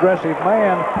play an aggressive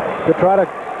man to try to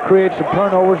create some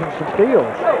turnovers and some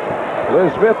steals. Lynn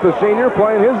Smith, the senior,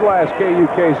 playing his last KU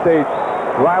K-State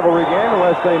rivalry game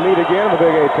unless they meet again in the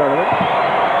Big 8 tournament.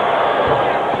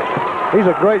 He's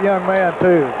a great young man,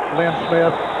 too, Lynn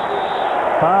Smith.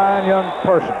 Fine young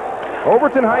person.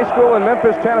 Overton High School in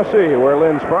Memphis, Tennessee, where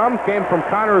Lynn's from. Came from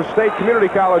Connors State Community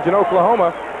College in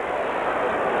Oklahoma.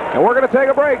 And we're going to take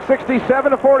a break,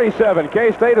 67-47.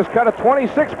 K-State has cut a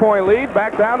 26-point lead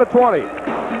back down to 20.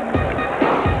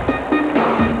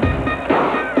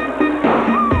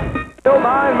 Still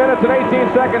 9 minutes and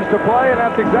 18 seconds to play, and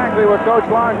that's exactly what Coach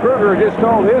Lon Kruger just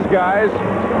told his guys.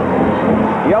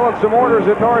 Yelling some orders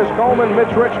at Norris Coleman,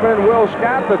 Mitch Richmond, Will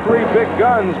Scott, the 3 big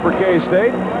guns for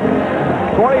K-State.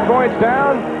 20 points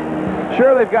down.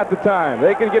 Sure, they've got the time.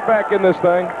 They can get back in this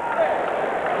thing.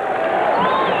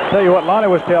 Tell you what Lonnie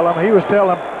was telling him. He was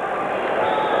telling him,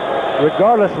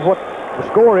 regardless of what the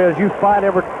score is, you fight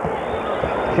every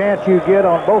chance you get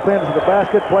on both ends of the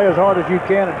basket, play as hard as you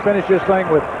can, and finish this thing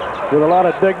with a lot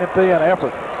of dignity and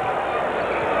effort.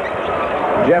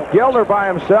 Jeff Gelner by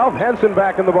himself. Henson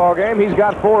back in the ballgame. He's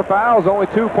got 4 fouls, only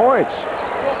 2 points.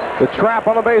 The trap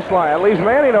on the baseline. It leaves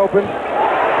Manning open.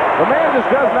 The man just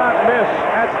does not miss.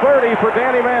 That's 30 for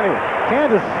Danny Manning.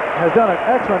 Kansas has done an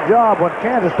excellent job when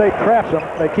Kansas State traps them.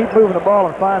 They keep moving the ball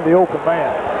and find the open man.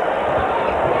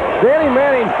 Danny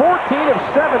Manning, 14 of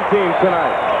 17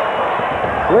 tonight.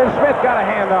 Lynn Smith got a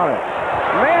hand on it.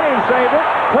 Manning saved it.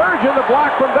 Turgeon, the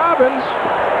block from Dobbins.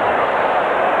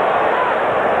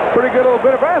 Pretty good little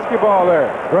bit of basketball there.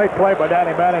 Great play by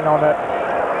Danny Manning on that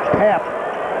tap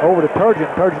over to Turgeon.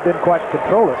 Turgeon didn't quite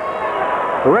control it.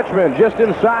 Richmond just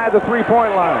inside the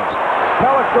 3-point line.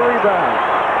 Pellick the rebound.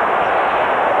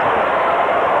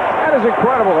 That is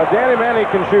incredible that Danny Manning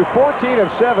can shoot 14 of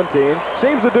 17.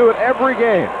 Seems to do it every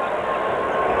game.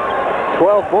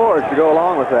 12 boards to go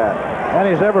along with that. And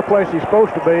he's every place he's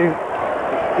supposed to be,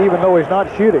 even though he's not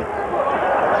shooting.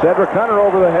 Cedric Hunter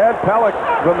over the head. Pellick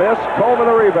the miss. Coleman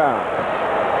the rebound.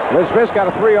 Lynn Smith's got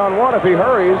a 3-on-1 if he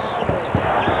hurries.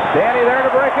 Danny there to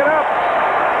break it up.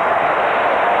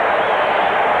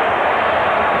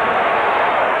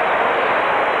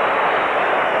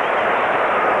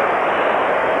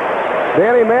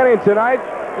 Danny Manning tonight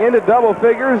into double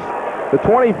figures, the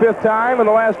 25th time in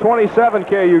the last 27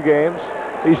 KU games.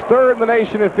 He's 3rd in the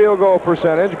nation in field goal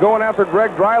percentage, going after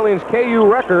Greg Dryling's KU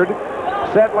record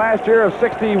set last year of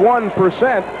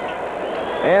 61%.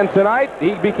 And tonight,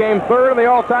 he became 3rd in the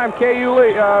all-time KU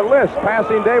list,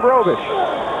 passing Dave Robish.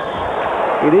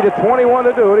 He needed 21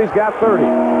 to do it. He's got 30.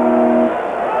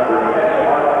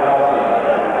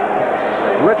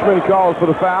 Richmond calls for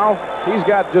the foul. He's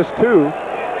got just 2.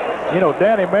 You know,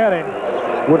 Danny Manning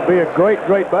would be a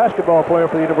great basketball player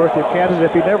for the University of Kansas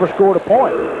if he never scored a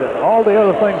point. All the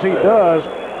other things he does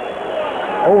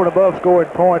over and above scoring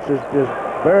points is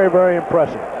very, very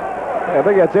impressive. I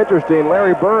think that's interesting.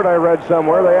 Larry Bird, I read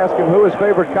somewhere, they asked him who his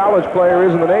favorite college player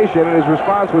is in the nation, and his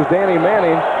response was Danny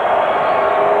Manning.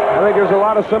 I think there's a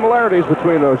lot of similarities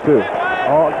between those two.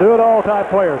 Do-it-all type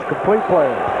players, complete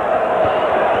players.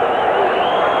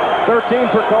 13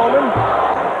 for Coleman.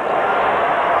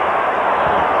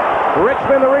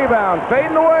 Richmond the rebound,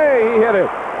 fading away, he hit it.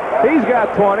 He's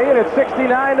got 20, and it's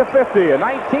 69-50, a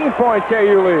 19-point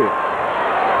KU lead.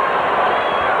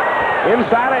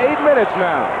 Inside of 8 minutes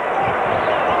now.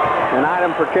 An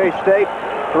item for K-State.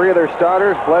 3 of their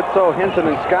starters, Bledsoe, Hinton,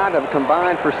 and Scott, have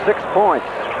combined for 6 points.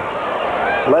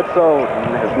 Bledsoe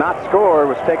has not scored,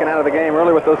 was taken out of the game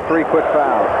early with those 3 quick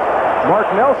fouls. Mark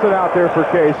Nelson out there for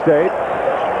K-State.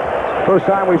 First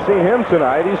time we've seen him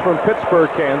tonight. He's from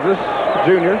Pittsburgh, Kansas,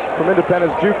 junior, from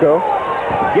Independence JUCO.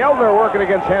 Geldner working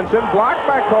against Henson, blocked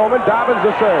by Coleman, Dobbins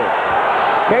the save.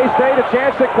 K-State a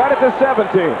chance to cut it to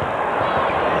 17.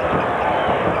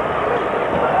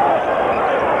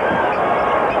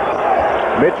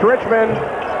 Mitch Richmond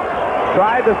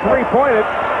tried to three-point it.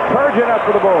 Turgeon up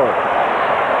for the board.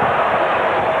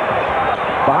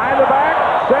 Behind the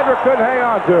back, Cedric couldn't hang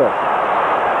on to it.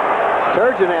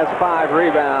 Turgeon has 5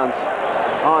 rebounds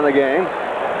on the game.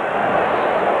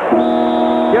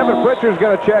 Kevin Pritchard's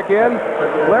going to check in.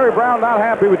 Larry Brown not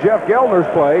happy with Jeff Geldner's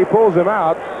play. He pulls him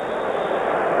out.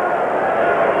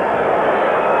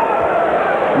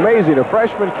 Amazing, a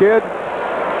freshman kid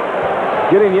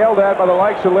getting yelled at by the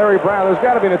likes of Larry Brown. There's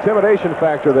got to be an intimidation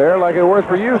factor there, like it was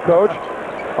for you, Coach.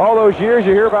 All those years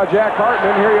you hear about Jack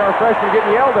Hartman, here you are, a freshman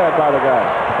getting yelled at by the guy.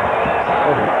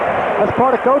 That's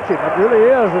part of coaching. It really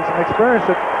is. It's an experience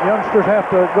that youngsters have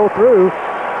to go through.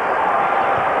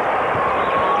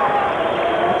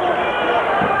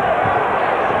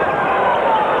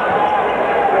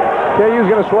 KU's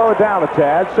going to slow it down a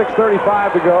tad.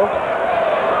 6:35 to go.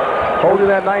 Holding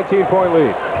that 19-point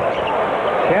lead.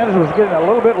 Kansas was getting a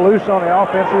little bit loose on the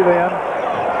offensive end.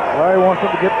 Larry wants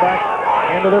them to get back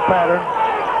into their pattern.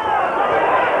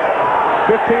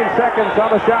 15 seconds on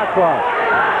the shot clock.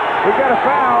 We've got a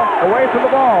foul away from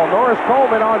the ball. Norris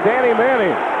Coleman on Danny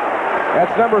Manning.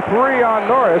 That's number 3 on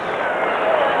Norris.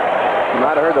 You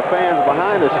might have heard the fans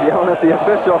behind us yelling at the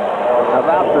official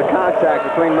about the contact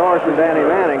between Norris and Danny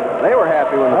Manning. They were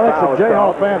happy when the I think foul some was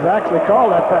Jayhawk called. fans actually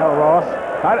called that foul, Ross.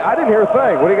 I didn't hear a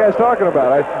thing. What are you guys talking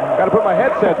about? I got to put my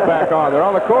headsets back on. They're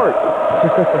on the court.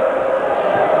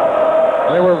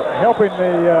 They were helping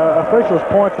the officials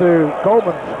point to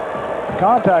Coleman's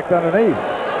contact underneath.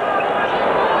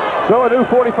 So a new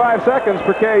 45 seconds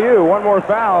for KU. One more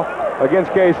foul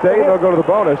against K-State. They'll go to the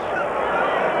bonus.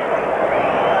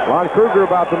 Lon Kruger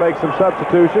about to make some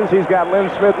substitutions. He's got Lynn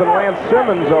Smith and Lance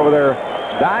Simmons over there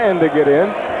dying to get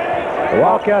in. The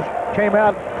Wildcats came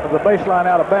out of the baseline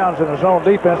out of bounds in the zone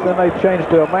defense, then they changed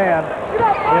to a man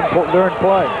during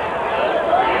play.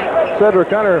 Cedric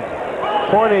Hunter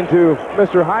pointing to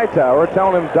Mr. Hightower,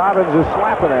 telling him Dobbins is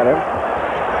slapping at him.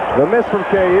 The miss from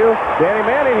KU. Danny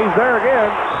Manning, he's there again.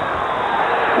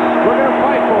 We're going to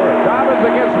fight for it. Dobbins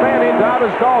against Manning.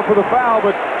 Dobbins called for the foul,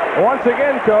 but once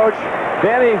again, Coach,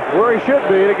 Danny where he should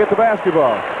be to get the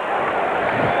basketball.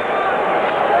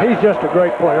 He's just a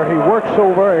great player. He works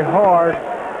so very hard,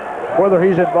 whether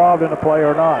he's involved in the play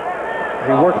or not.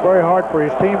 He works very hard for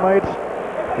his teammates.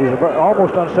 He's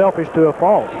almost unselfish to a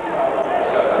fault.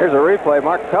 Here's a replay.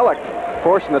 Mark Pellick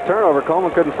forcing the turnover.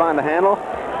 Coleman couldn't find the handle.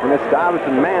 And it's Dobbins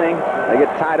and Manning. They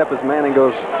get tied up as Manning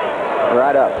goes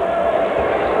right up.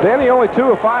 Danny only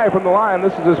 2 of 5 from the line.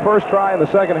 This is his first try in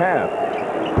the second half.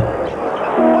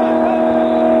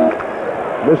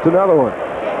 Missed another one.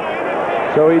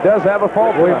 So he does have a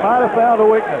fault. We might have found a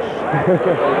weakness.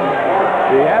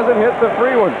 He hasn't hit the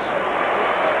free ones.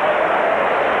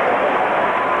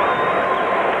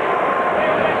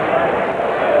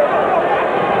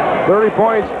 $30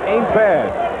 points ain't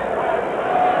bad.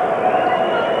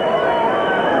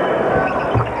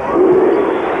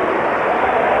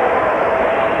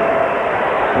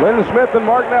 Lynn Smith and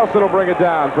Mark Nelson will bring it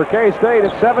down. For K-State,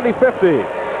 it's 70-50.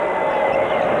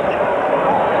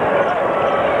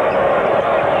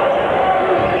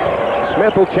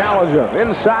 Smith will challenge him.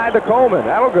 Inside to Coleman.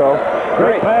 That'll go.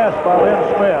 Great pass by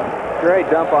Lynn Smith. Great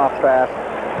dump-off pass.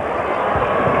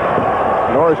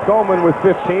 Norris Coleman with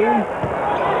 15.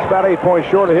 It's about 8 points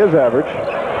short of his average.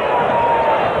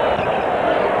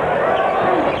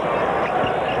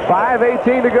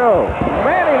 5:18 to go.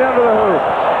 Manning under the hoop.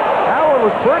 That one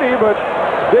was pretty, but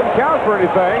didn't count for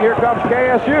anything. Here comes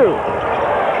KSU.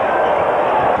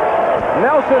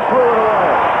 Nelson threw it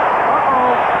away.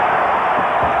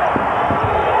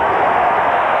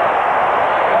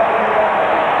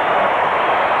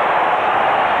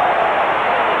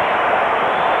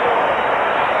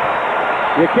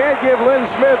 You can't give Lynn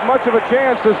Smith much of a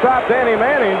chance to stop Danny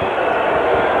Manning.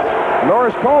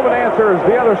 Norris Coleman answers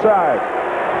the other side.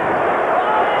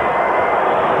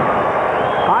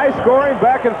 High-scoring,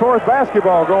 back-and-forth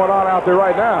basketball going on out there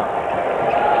right now.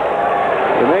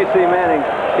 You may see Manning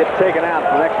get taken out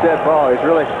the next dead ball. He's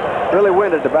really really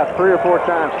winded about 3 or 4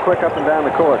 times, quick up and down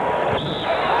the court.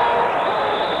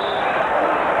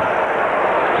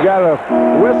 You got a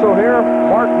whistle here.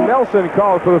 Mark Nelson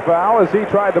called for the foul as he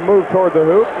tried to move toward the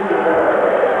hoop.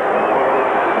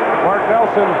 Mark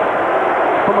Nelson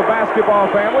from a basketball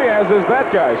family, as is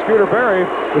that guy, Scooter Berry,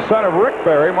 the son of Rick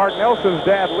Berry. Mark Nelson's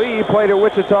dad, Lee, played at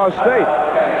Wichita State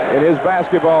in his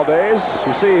basketball days.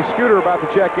 You see Scooter about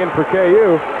to check in for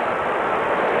KU.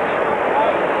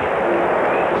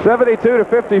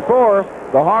 72-54.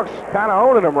 The Hawks kind of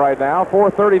owning them right now.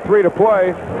 4:33 to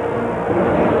play.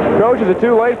 Coach, is it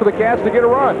too late for the Cats to get a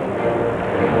run?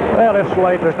 Well, it's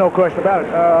late. There's no question about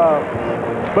it.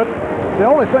 But the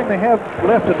only thing they have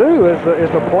left to do is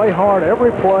to play hard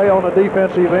every play on the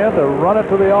defensive end, to run it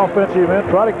to the offensive end,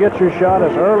 try to get your shot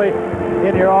as early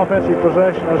in your offensive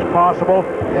possession as possible,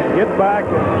 and get back.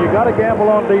 You got to gamble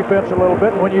on defense a little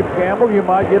bit. When you gamble, you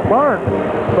might get burned,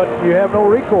 but you have no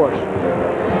recourse.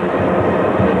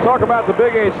 Talk about the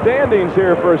Big 8 standings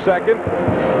here for a second.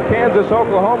 Kansas,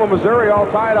 Oklahoma, Missouri all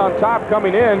tied on top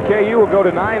coming in. KU will go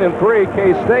to 9-3.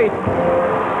 K-State,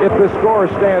 if the score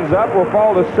stands up, will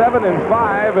fall to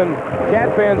 7-5. And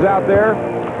Cat fans out there,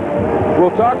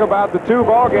 we'll talk about the 2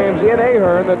 ball games in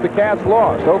Ahern that the Cats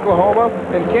lost, Oklahoma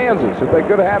and Kansas. If they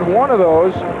could have had one of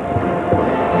those,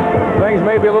 things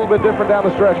may be a little bit different down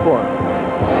the stretch for them.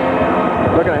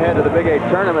 Looking ahead to the Big 8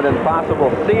 tournament and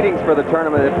possible seedings for the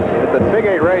tournament. If the Big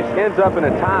 8 race ends up in a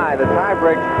tie, the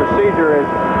tie-break procedure is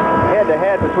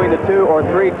head-to-head between the 2 or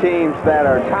 3 teams that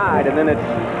are tied, and then it's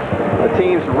the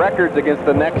team's records against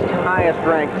the next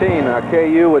highest-ranked team.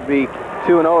 KU would be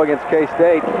 2-0 against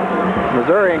K-State.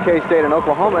 Missouri and K-State and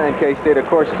Oklahoma and K-State, of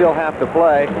course, still have to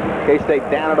play. K-State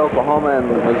down at Oklahoma and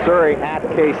Missouri at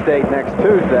K-State next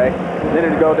Tuesday. Then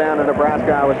it'd go down to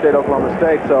Nebraska, Iowa State, Oklahoma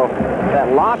State. So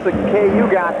that loss that KU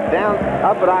got down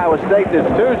up at Iowa State this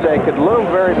Tuesday could loom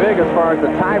very big as far as the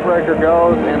tiebreaker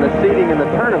goes and the seeding in the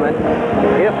tournament.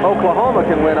 If Oklahoma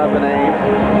can win up in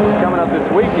Ames coming up this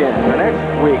weekend, or next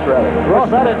week, rather.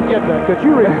 Ross, I didn't get that. Could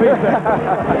you repeat that?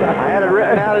 I had it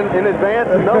written out in advance,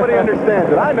 and nobody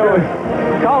understands it. I know it.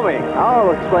 Call me.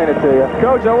 I'll explain it to you.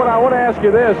 Coach, I want to ask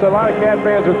you this. A lot of Cat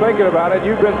fans are thinking about it.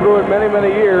 You've been through it many,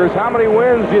 many years. How many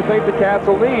wins do you think the Cats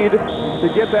will need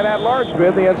to get that at-large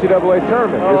bid in the NCAA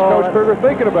tournament? Is Coach Kruger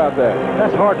thinking about that?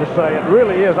 That's hard to say. It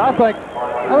really is. I think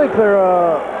they're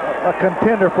a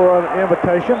contender for an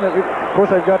invitation. Of course,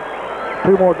 they've got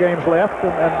 2 more games left,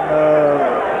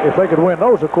 and if they could win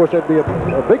those, of course, they'd be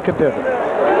a big contender.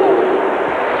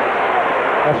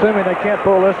 Assuming they can't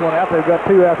pull this one out, they've got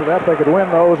 2 after that. If they could win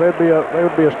those, they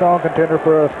would be a strong contender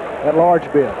for a large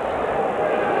bid.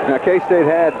 Now, K-State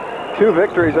had 2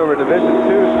 victories over Division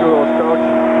II schools, Coach.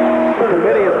 The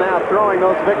committee is now throwing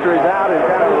those victories out and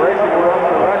kind of erasing them off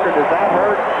the record. Does that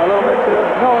hurt a little bit too?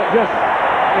 No,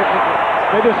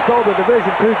 they just throw the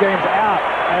Division II games out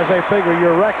as they figure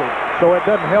your record, so it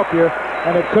doesn't help you,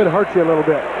 and it could hurt you a little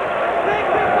bit.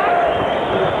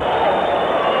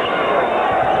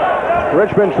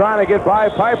 Richmond trying to get by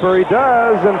Piper. He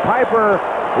does, and Piper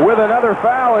with another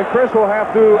foul, and Chris will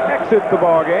have to exit the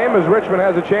ball game as Richmond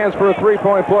has a chance for a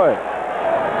 3-point play.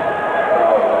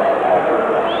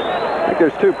 I think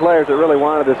there's 2 players that really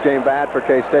wanted this game bad for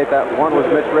K-State. That one was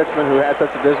Mitch Richmond, who had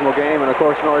such a dismal game, and of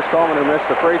course Norris Coleman, who missed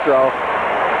the free throw.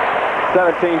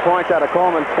 17 points out of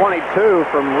Coleman, 22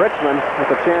 from Richmond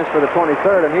with a chance for the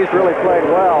 23rd, and he's really played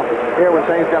well here when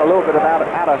things got a little bit out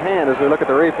of hand as we look at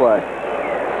the replay.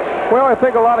 Well, I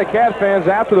think a lot of Cat fans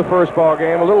after the first ball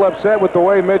game a little upset with the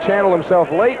way Mitch handled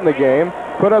himself late in the game.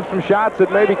 Put up some shots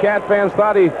that maybe Cat fans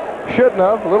thought he shouldn't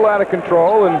have, a little out of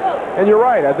control, and you're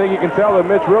right. I think you can tell that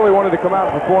Mitch really wanted to come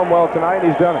out and perform well tonight, and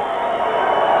he's done it.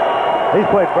 He's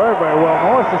played very, very well.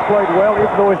 Norris has played well,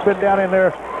 even though he's been down in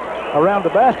there around the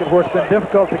basket where it's been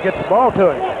difficult to get the ball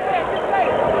to him.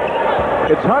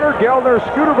 It's Hunter Geldner,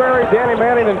 Scooter Berry, Danny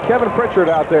Manning, and Kevin Pritchard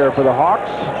out there for the Hawks.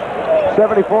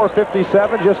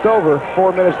 74-57, just over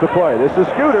 4 minutes to play. This is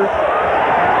Scooter.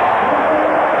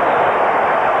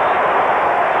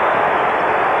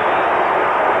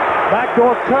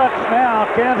 Backdoor cuts now.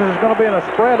 Kansas is going to be in a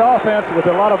spread offense with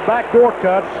a lot of backdoor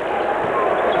cuts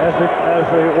as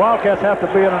the Wildcats have to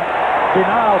be in a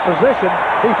denial position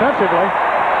defensively.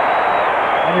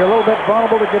 And you're a little bit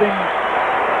vulnerable to getting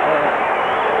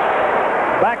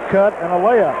back cut and a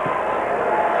layup.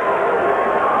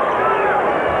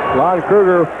 Lon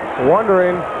Kruger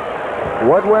wondering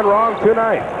what went wrong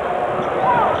tonight.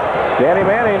 Danny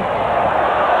Manning.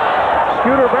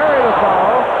 Scooter Berry the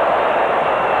foul.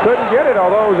 Couldn't get it,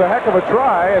 although it was a heck of a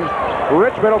try, and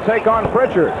Richmond will take on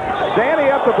Pritchard. Danny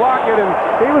up to block it, and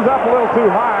he was up a little too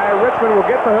high. Richmond will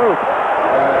get the hoop.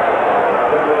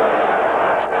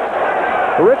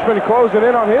 Richmond closing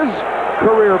in on his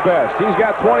career best. He's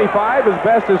got 25. His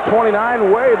best is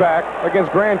 29 way back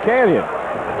against Grand Canyon.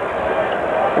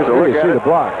 Here's a look you at see it. the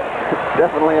block.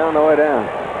 Definitely on the way down.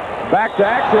 Back to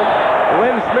action.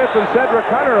 Lynn Smith and Cedric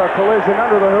Hunter, a collision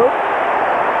under the hoop.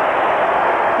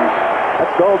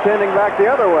 That's goaltending back the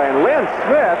other way. And Lynn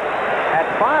Smith, at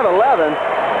 5'11",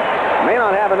 may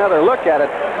not have another look at it.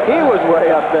 He was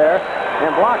way up there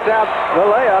and blocked out the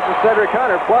layup, and Cedric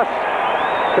Hunter, plus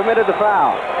committed the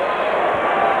foul.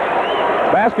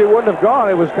 Basket wouldn't have gone.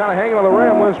 It was kind of hanging on the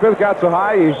rim. Lynn Smith got so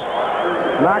high, he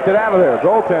knocked it out of there.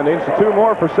 Goaltending, so 2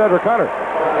 more for Cedric Hunter.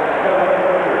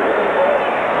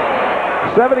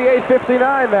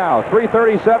 78-59 now.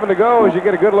 3:37 to go as you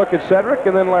get a good look at Cedric,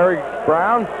 and then Larry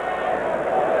Brown.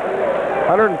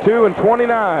 102 and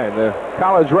 29, the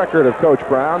college record of Coach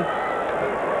Brown.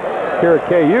 Here at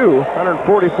KU,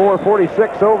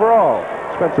 144-46 overall.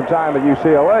 Spent some time at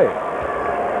UCLA.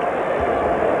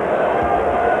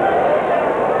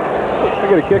 I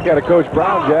get a kick out of Coach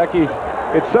Brown, Jackie.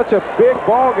 It's such a big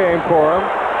ball game for him.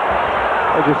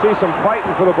 As you see some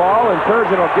fighting for the ball, and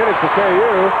Turgeon will get it for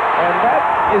KU, and that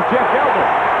is Jeff Gelder.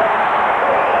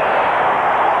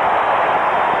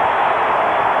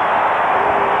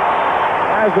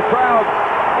 As the crowd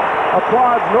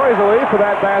applauds noisily for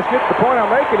that basket, the point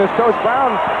I'm making is Coach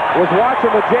Brown was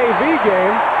watching the JV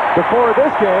game before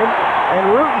this game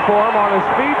and rooting for him on his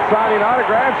feet, signing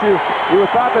autographs. You would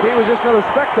have thought that he was just another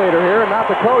spectator here and not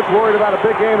the coach worried about a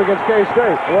big game against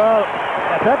K-State. Well,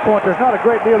 at that point, there's not a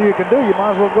great deal you can do. You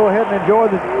might as well go ahead and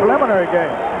enjoy the preliminary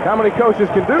game. How many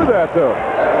coaches can do that, though?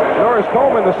 Norris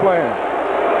Coleman the slam.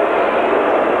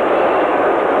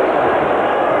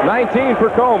 19 for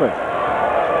Coleman.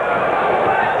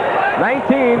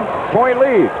 19-point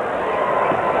lead.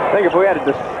 I think if we had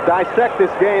to dissect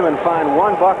this game and find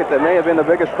one bucket that may have been the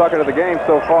biggest bucket of the game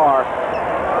so far,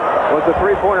 was the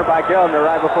three-pointer by Geldner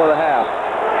right before the half.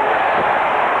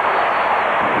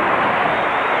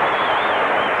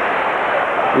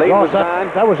 Lead was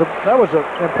 9. That was an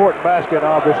important basket,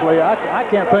 obviously. I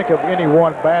can't think of any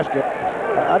one basket.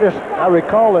 I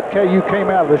recall that KU came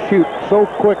out of the chute so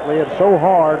quickly and so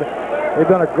hard. They've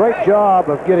done a great job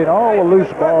of getting all the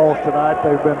loose balls tonight.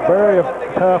 They've been very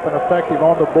tough and effective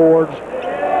on the boards.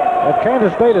 And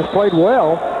Kansas State has played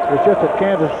well. It's just that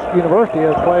Kansas University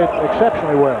has played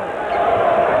exceptionally well.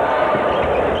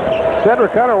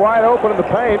 Cedric Hunter wide open in the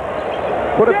paint.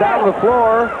 Put it down to the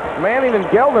floor. Manning and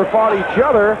Geldner fought each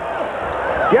other.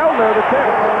 Geldner, the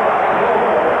tip.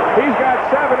 He's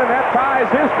got 7, and that ties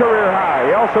his career high.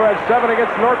 He also had 7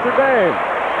 against Notre Dame.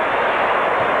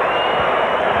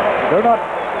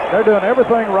 They're doing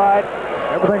everything right.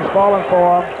 Everything's falling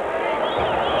for them.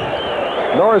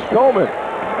 Norris Coleman.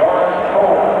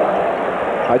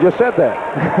 I just said that.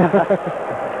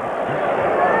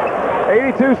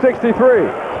 82-63.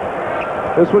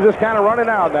 This was just kind of running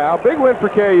out now. Big win for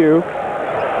KU.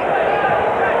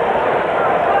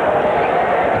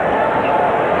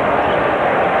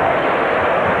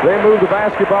 They move the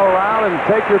basketball around and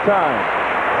take your time.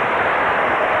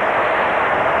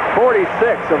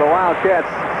 46 of the Wildcats,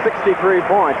 63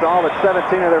 points, all but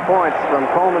 17 of their points from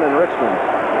Coleman and Richmond.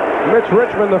 Mitch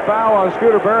Richmond, the foul on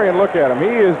Scooter Berry, and look at him.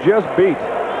 He is just beat.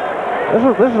 This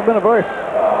has been a very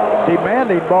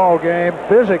demanding ball game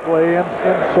physically, and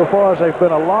so far as there's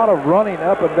been a lot of running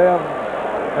up and down,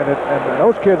 and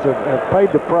those kids have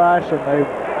paid the price, and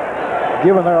they've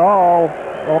given their all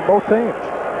on both teams.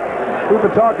 We've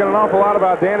been talking an awful lot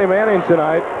about Danny Manning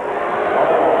tonight.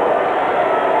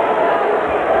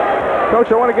 Coach,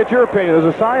 I want to get your opinion.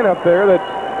 There's a sign up there that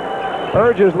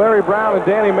urges Larry Brown and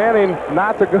Danny Manning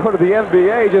not to go to the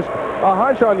NBA. Just a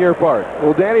hunch on your part.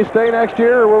 Will Danny stay next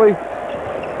year, or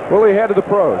will he head to the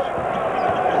pros?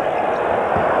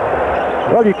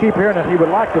 Well, you keep hearing that he would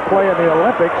like to play in the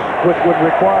Olympics, which would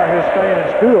require his staying in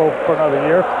school for another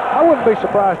year. I wouldn't be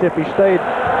surprised if he stayed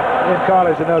in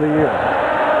college another year.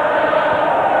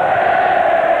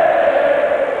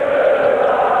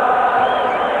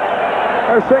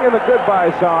 They're singing the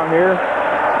goodbye song here.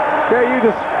 KU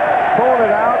just pulling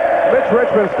it out. Mitch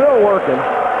Richmond still working.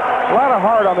 A lot of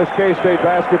heart on this K-State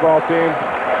basketball team.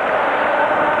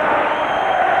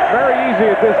 Very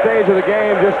easy at this stage of the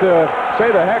game just to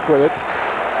say the heck with it.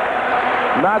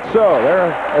 Not so.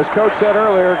 They're, as Coach said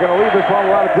earlier, going to leave this one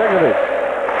with a lot of dignity.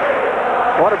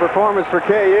 What a performance for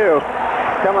KU.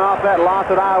 Coming off that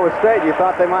loss at Iowa State, you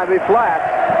thought they might be flat.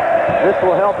 This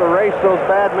will help erase those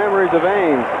bad memories of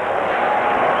Ames.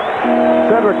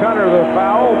 Cedric Hunter, the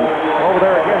foul over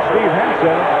there against Steve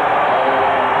Henson.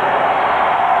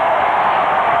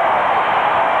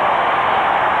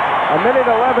 A minute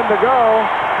 11 to go.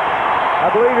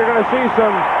 I believe you're going to see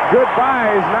some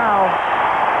goodbyes now.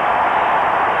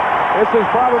 This is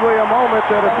probably a moment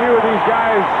that a few of these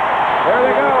guys, there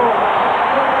they go.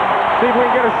 See if we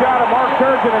can get a shot of Mark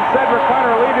Turgeon and Cedric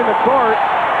Hunter leaving the court.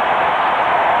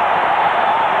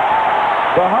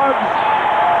 The hugs.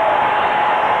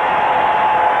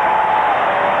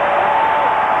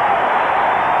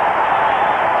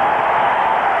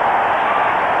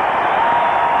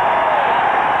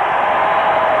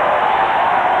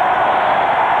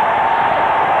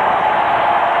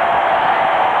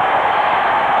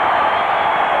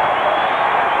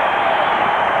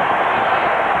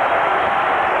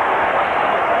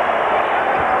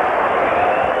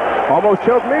 Almost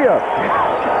choked me up.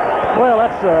 Well,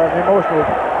 that's an emotional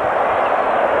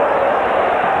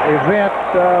event.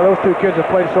 Those two kids have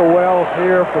played so well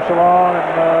here for so long,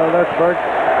 and they're very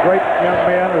great young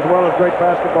men as well as great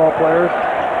basketball players.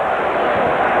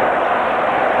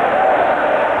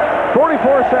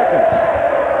 44 seconds.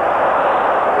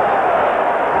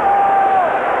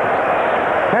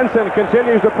 Henson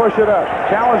continues to push it up.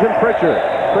 Challenging Pritchard.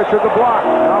 Pritchard the block.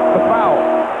 Off the foul.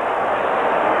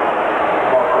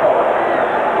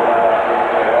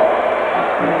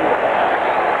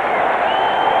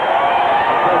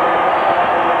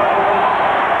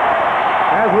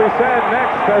 As we said,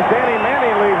 next, as Danny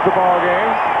Manning leaves the ball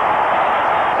game.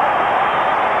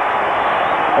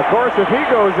 Of course, if he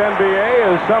goes NBA,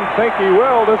 as some think he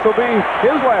will, this will be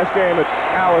his last game at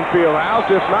Allen Fieldhouse.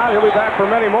 If not, he'll be back for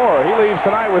many more. He leaves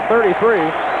tonight with 33.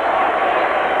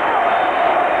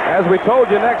 As we told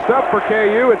you, next up for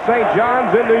KU at St.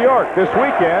 John's in New York this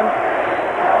weekend.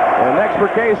 And next for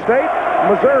K-State,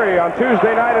 Missouri on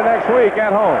Tuesday night of next week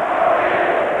at home.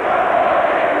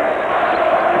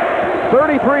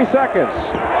 33 seconds.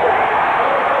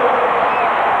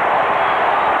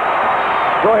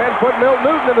 Go ahead and put Milt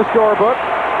Newton in the scorebook.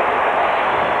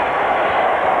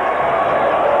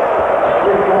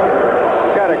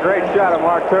 Got a great shot of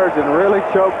Mark Turgeon. Really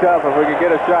choked up if we could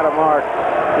get a shot of Mark.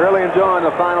 Really enjoying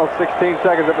the final 16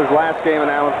 seconds of his last game in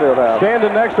Allen Fieldhouse.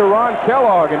 Standing next to Ron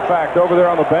Kellogg, in fact, over there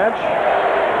on the bench.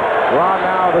 Ron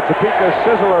now the Topeka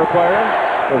Sizzler player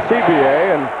of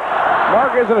CBA, and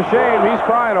Mark isn't ashamed. He's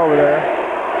crying over there.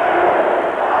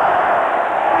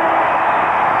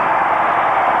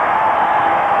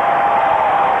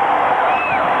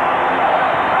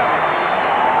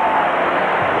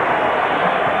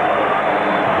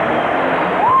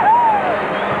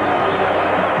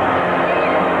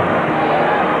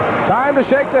 Time to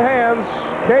shake the hands.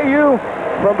 KU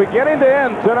from beginning to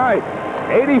end tonight.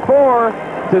 84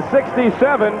 to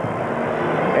 67.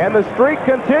 And the streak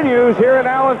continues here in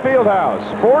Allen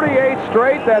Fieldhouse. 48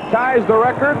 straight, that ties the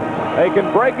record. They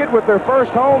can break it with their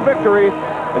first home victory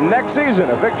next season.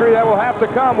 A victory that will have to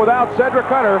come without Cedric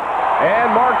Hunter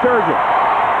and Mark Turgeon.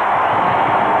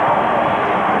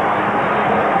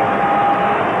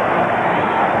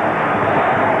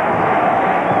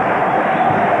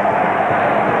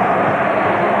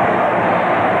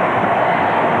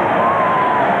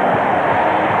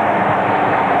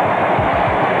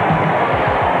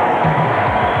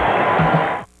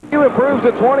 Improves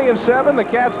to 20-7. The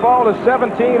Cats fall to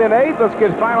 17-8. Let's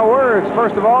get final words.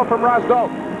 First of all, from Ross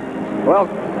Dalton. Well,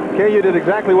 KU did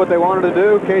exactly what they wanted to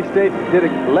do. K-State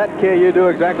let KU do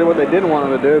exactly what they didn't want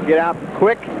them to do. Get out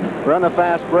quick, run the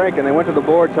fast break, and they went to the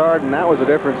boards hard, and that was the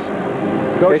difference.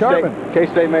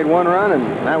 K-State made one run, and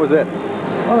that was it.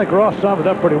 I think Ross summed it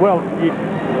up pretty well.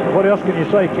 What else can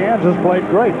you say? Kansas played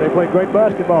great. They played great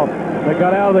basketball. They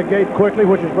got out of the gate quickly,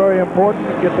 which is very important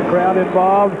to get the crowd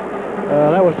involved.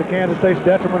 That was to Kansas State's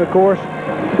detriment, of course,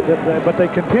 but they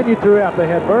continued throughout. They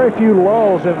had very few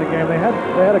lulls in the game. They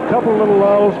had a couple of little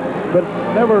lulls, but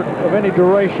never of any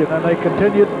duration, and they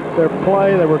continued their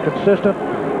play. They were consistent.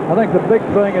 I think the big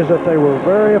thing is that they were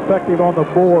very effective on the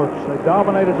boards. They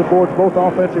dominated the boards both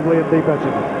offensively and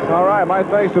defensively. All right, my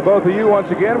thanks to both of you once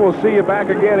again. We'll see you back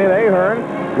again in Ahern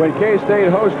when K-State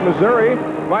hosts Missouri.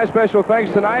 My special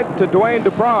thanks tonight to Dwayne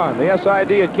Dupron, the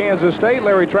SID at Kansas State,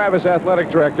 Larry Travis,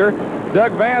 Athletic Director,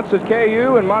 Doug Vance at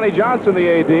KU, and Monty Johnson, the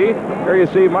AD. Here you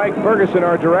see Mike Ferguson,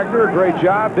 our director. Great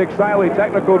job. Dick Siley,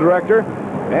 technical director.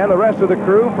 And the rest of the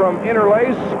crew from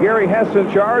Interlace, Gary Hess in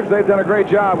charge. They've done a great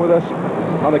job with us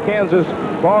on the Kansas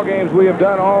ball games we have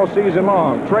done all season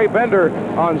long. Trey Bender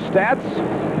on stats,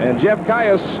 and Jeff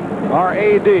Caius, our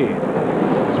AD.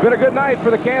 It's been a good night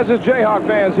for the Kansas Jayhawk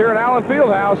fans here at Allen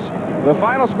Fieldhouse. The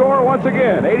final score, once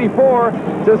again, 84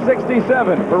 to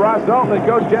 67. For Ross Dalton and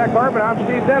Coach Jack Hartman, I'm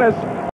Steve Dennis.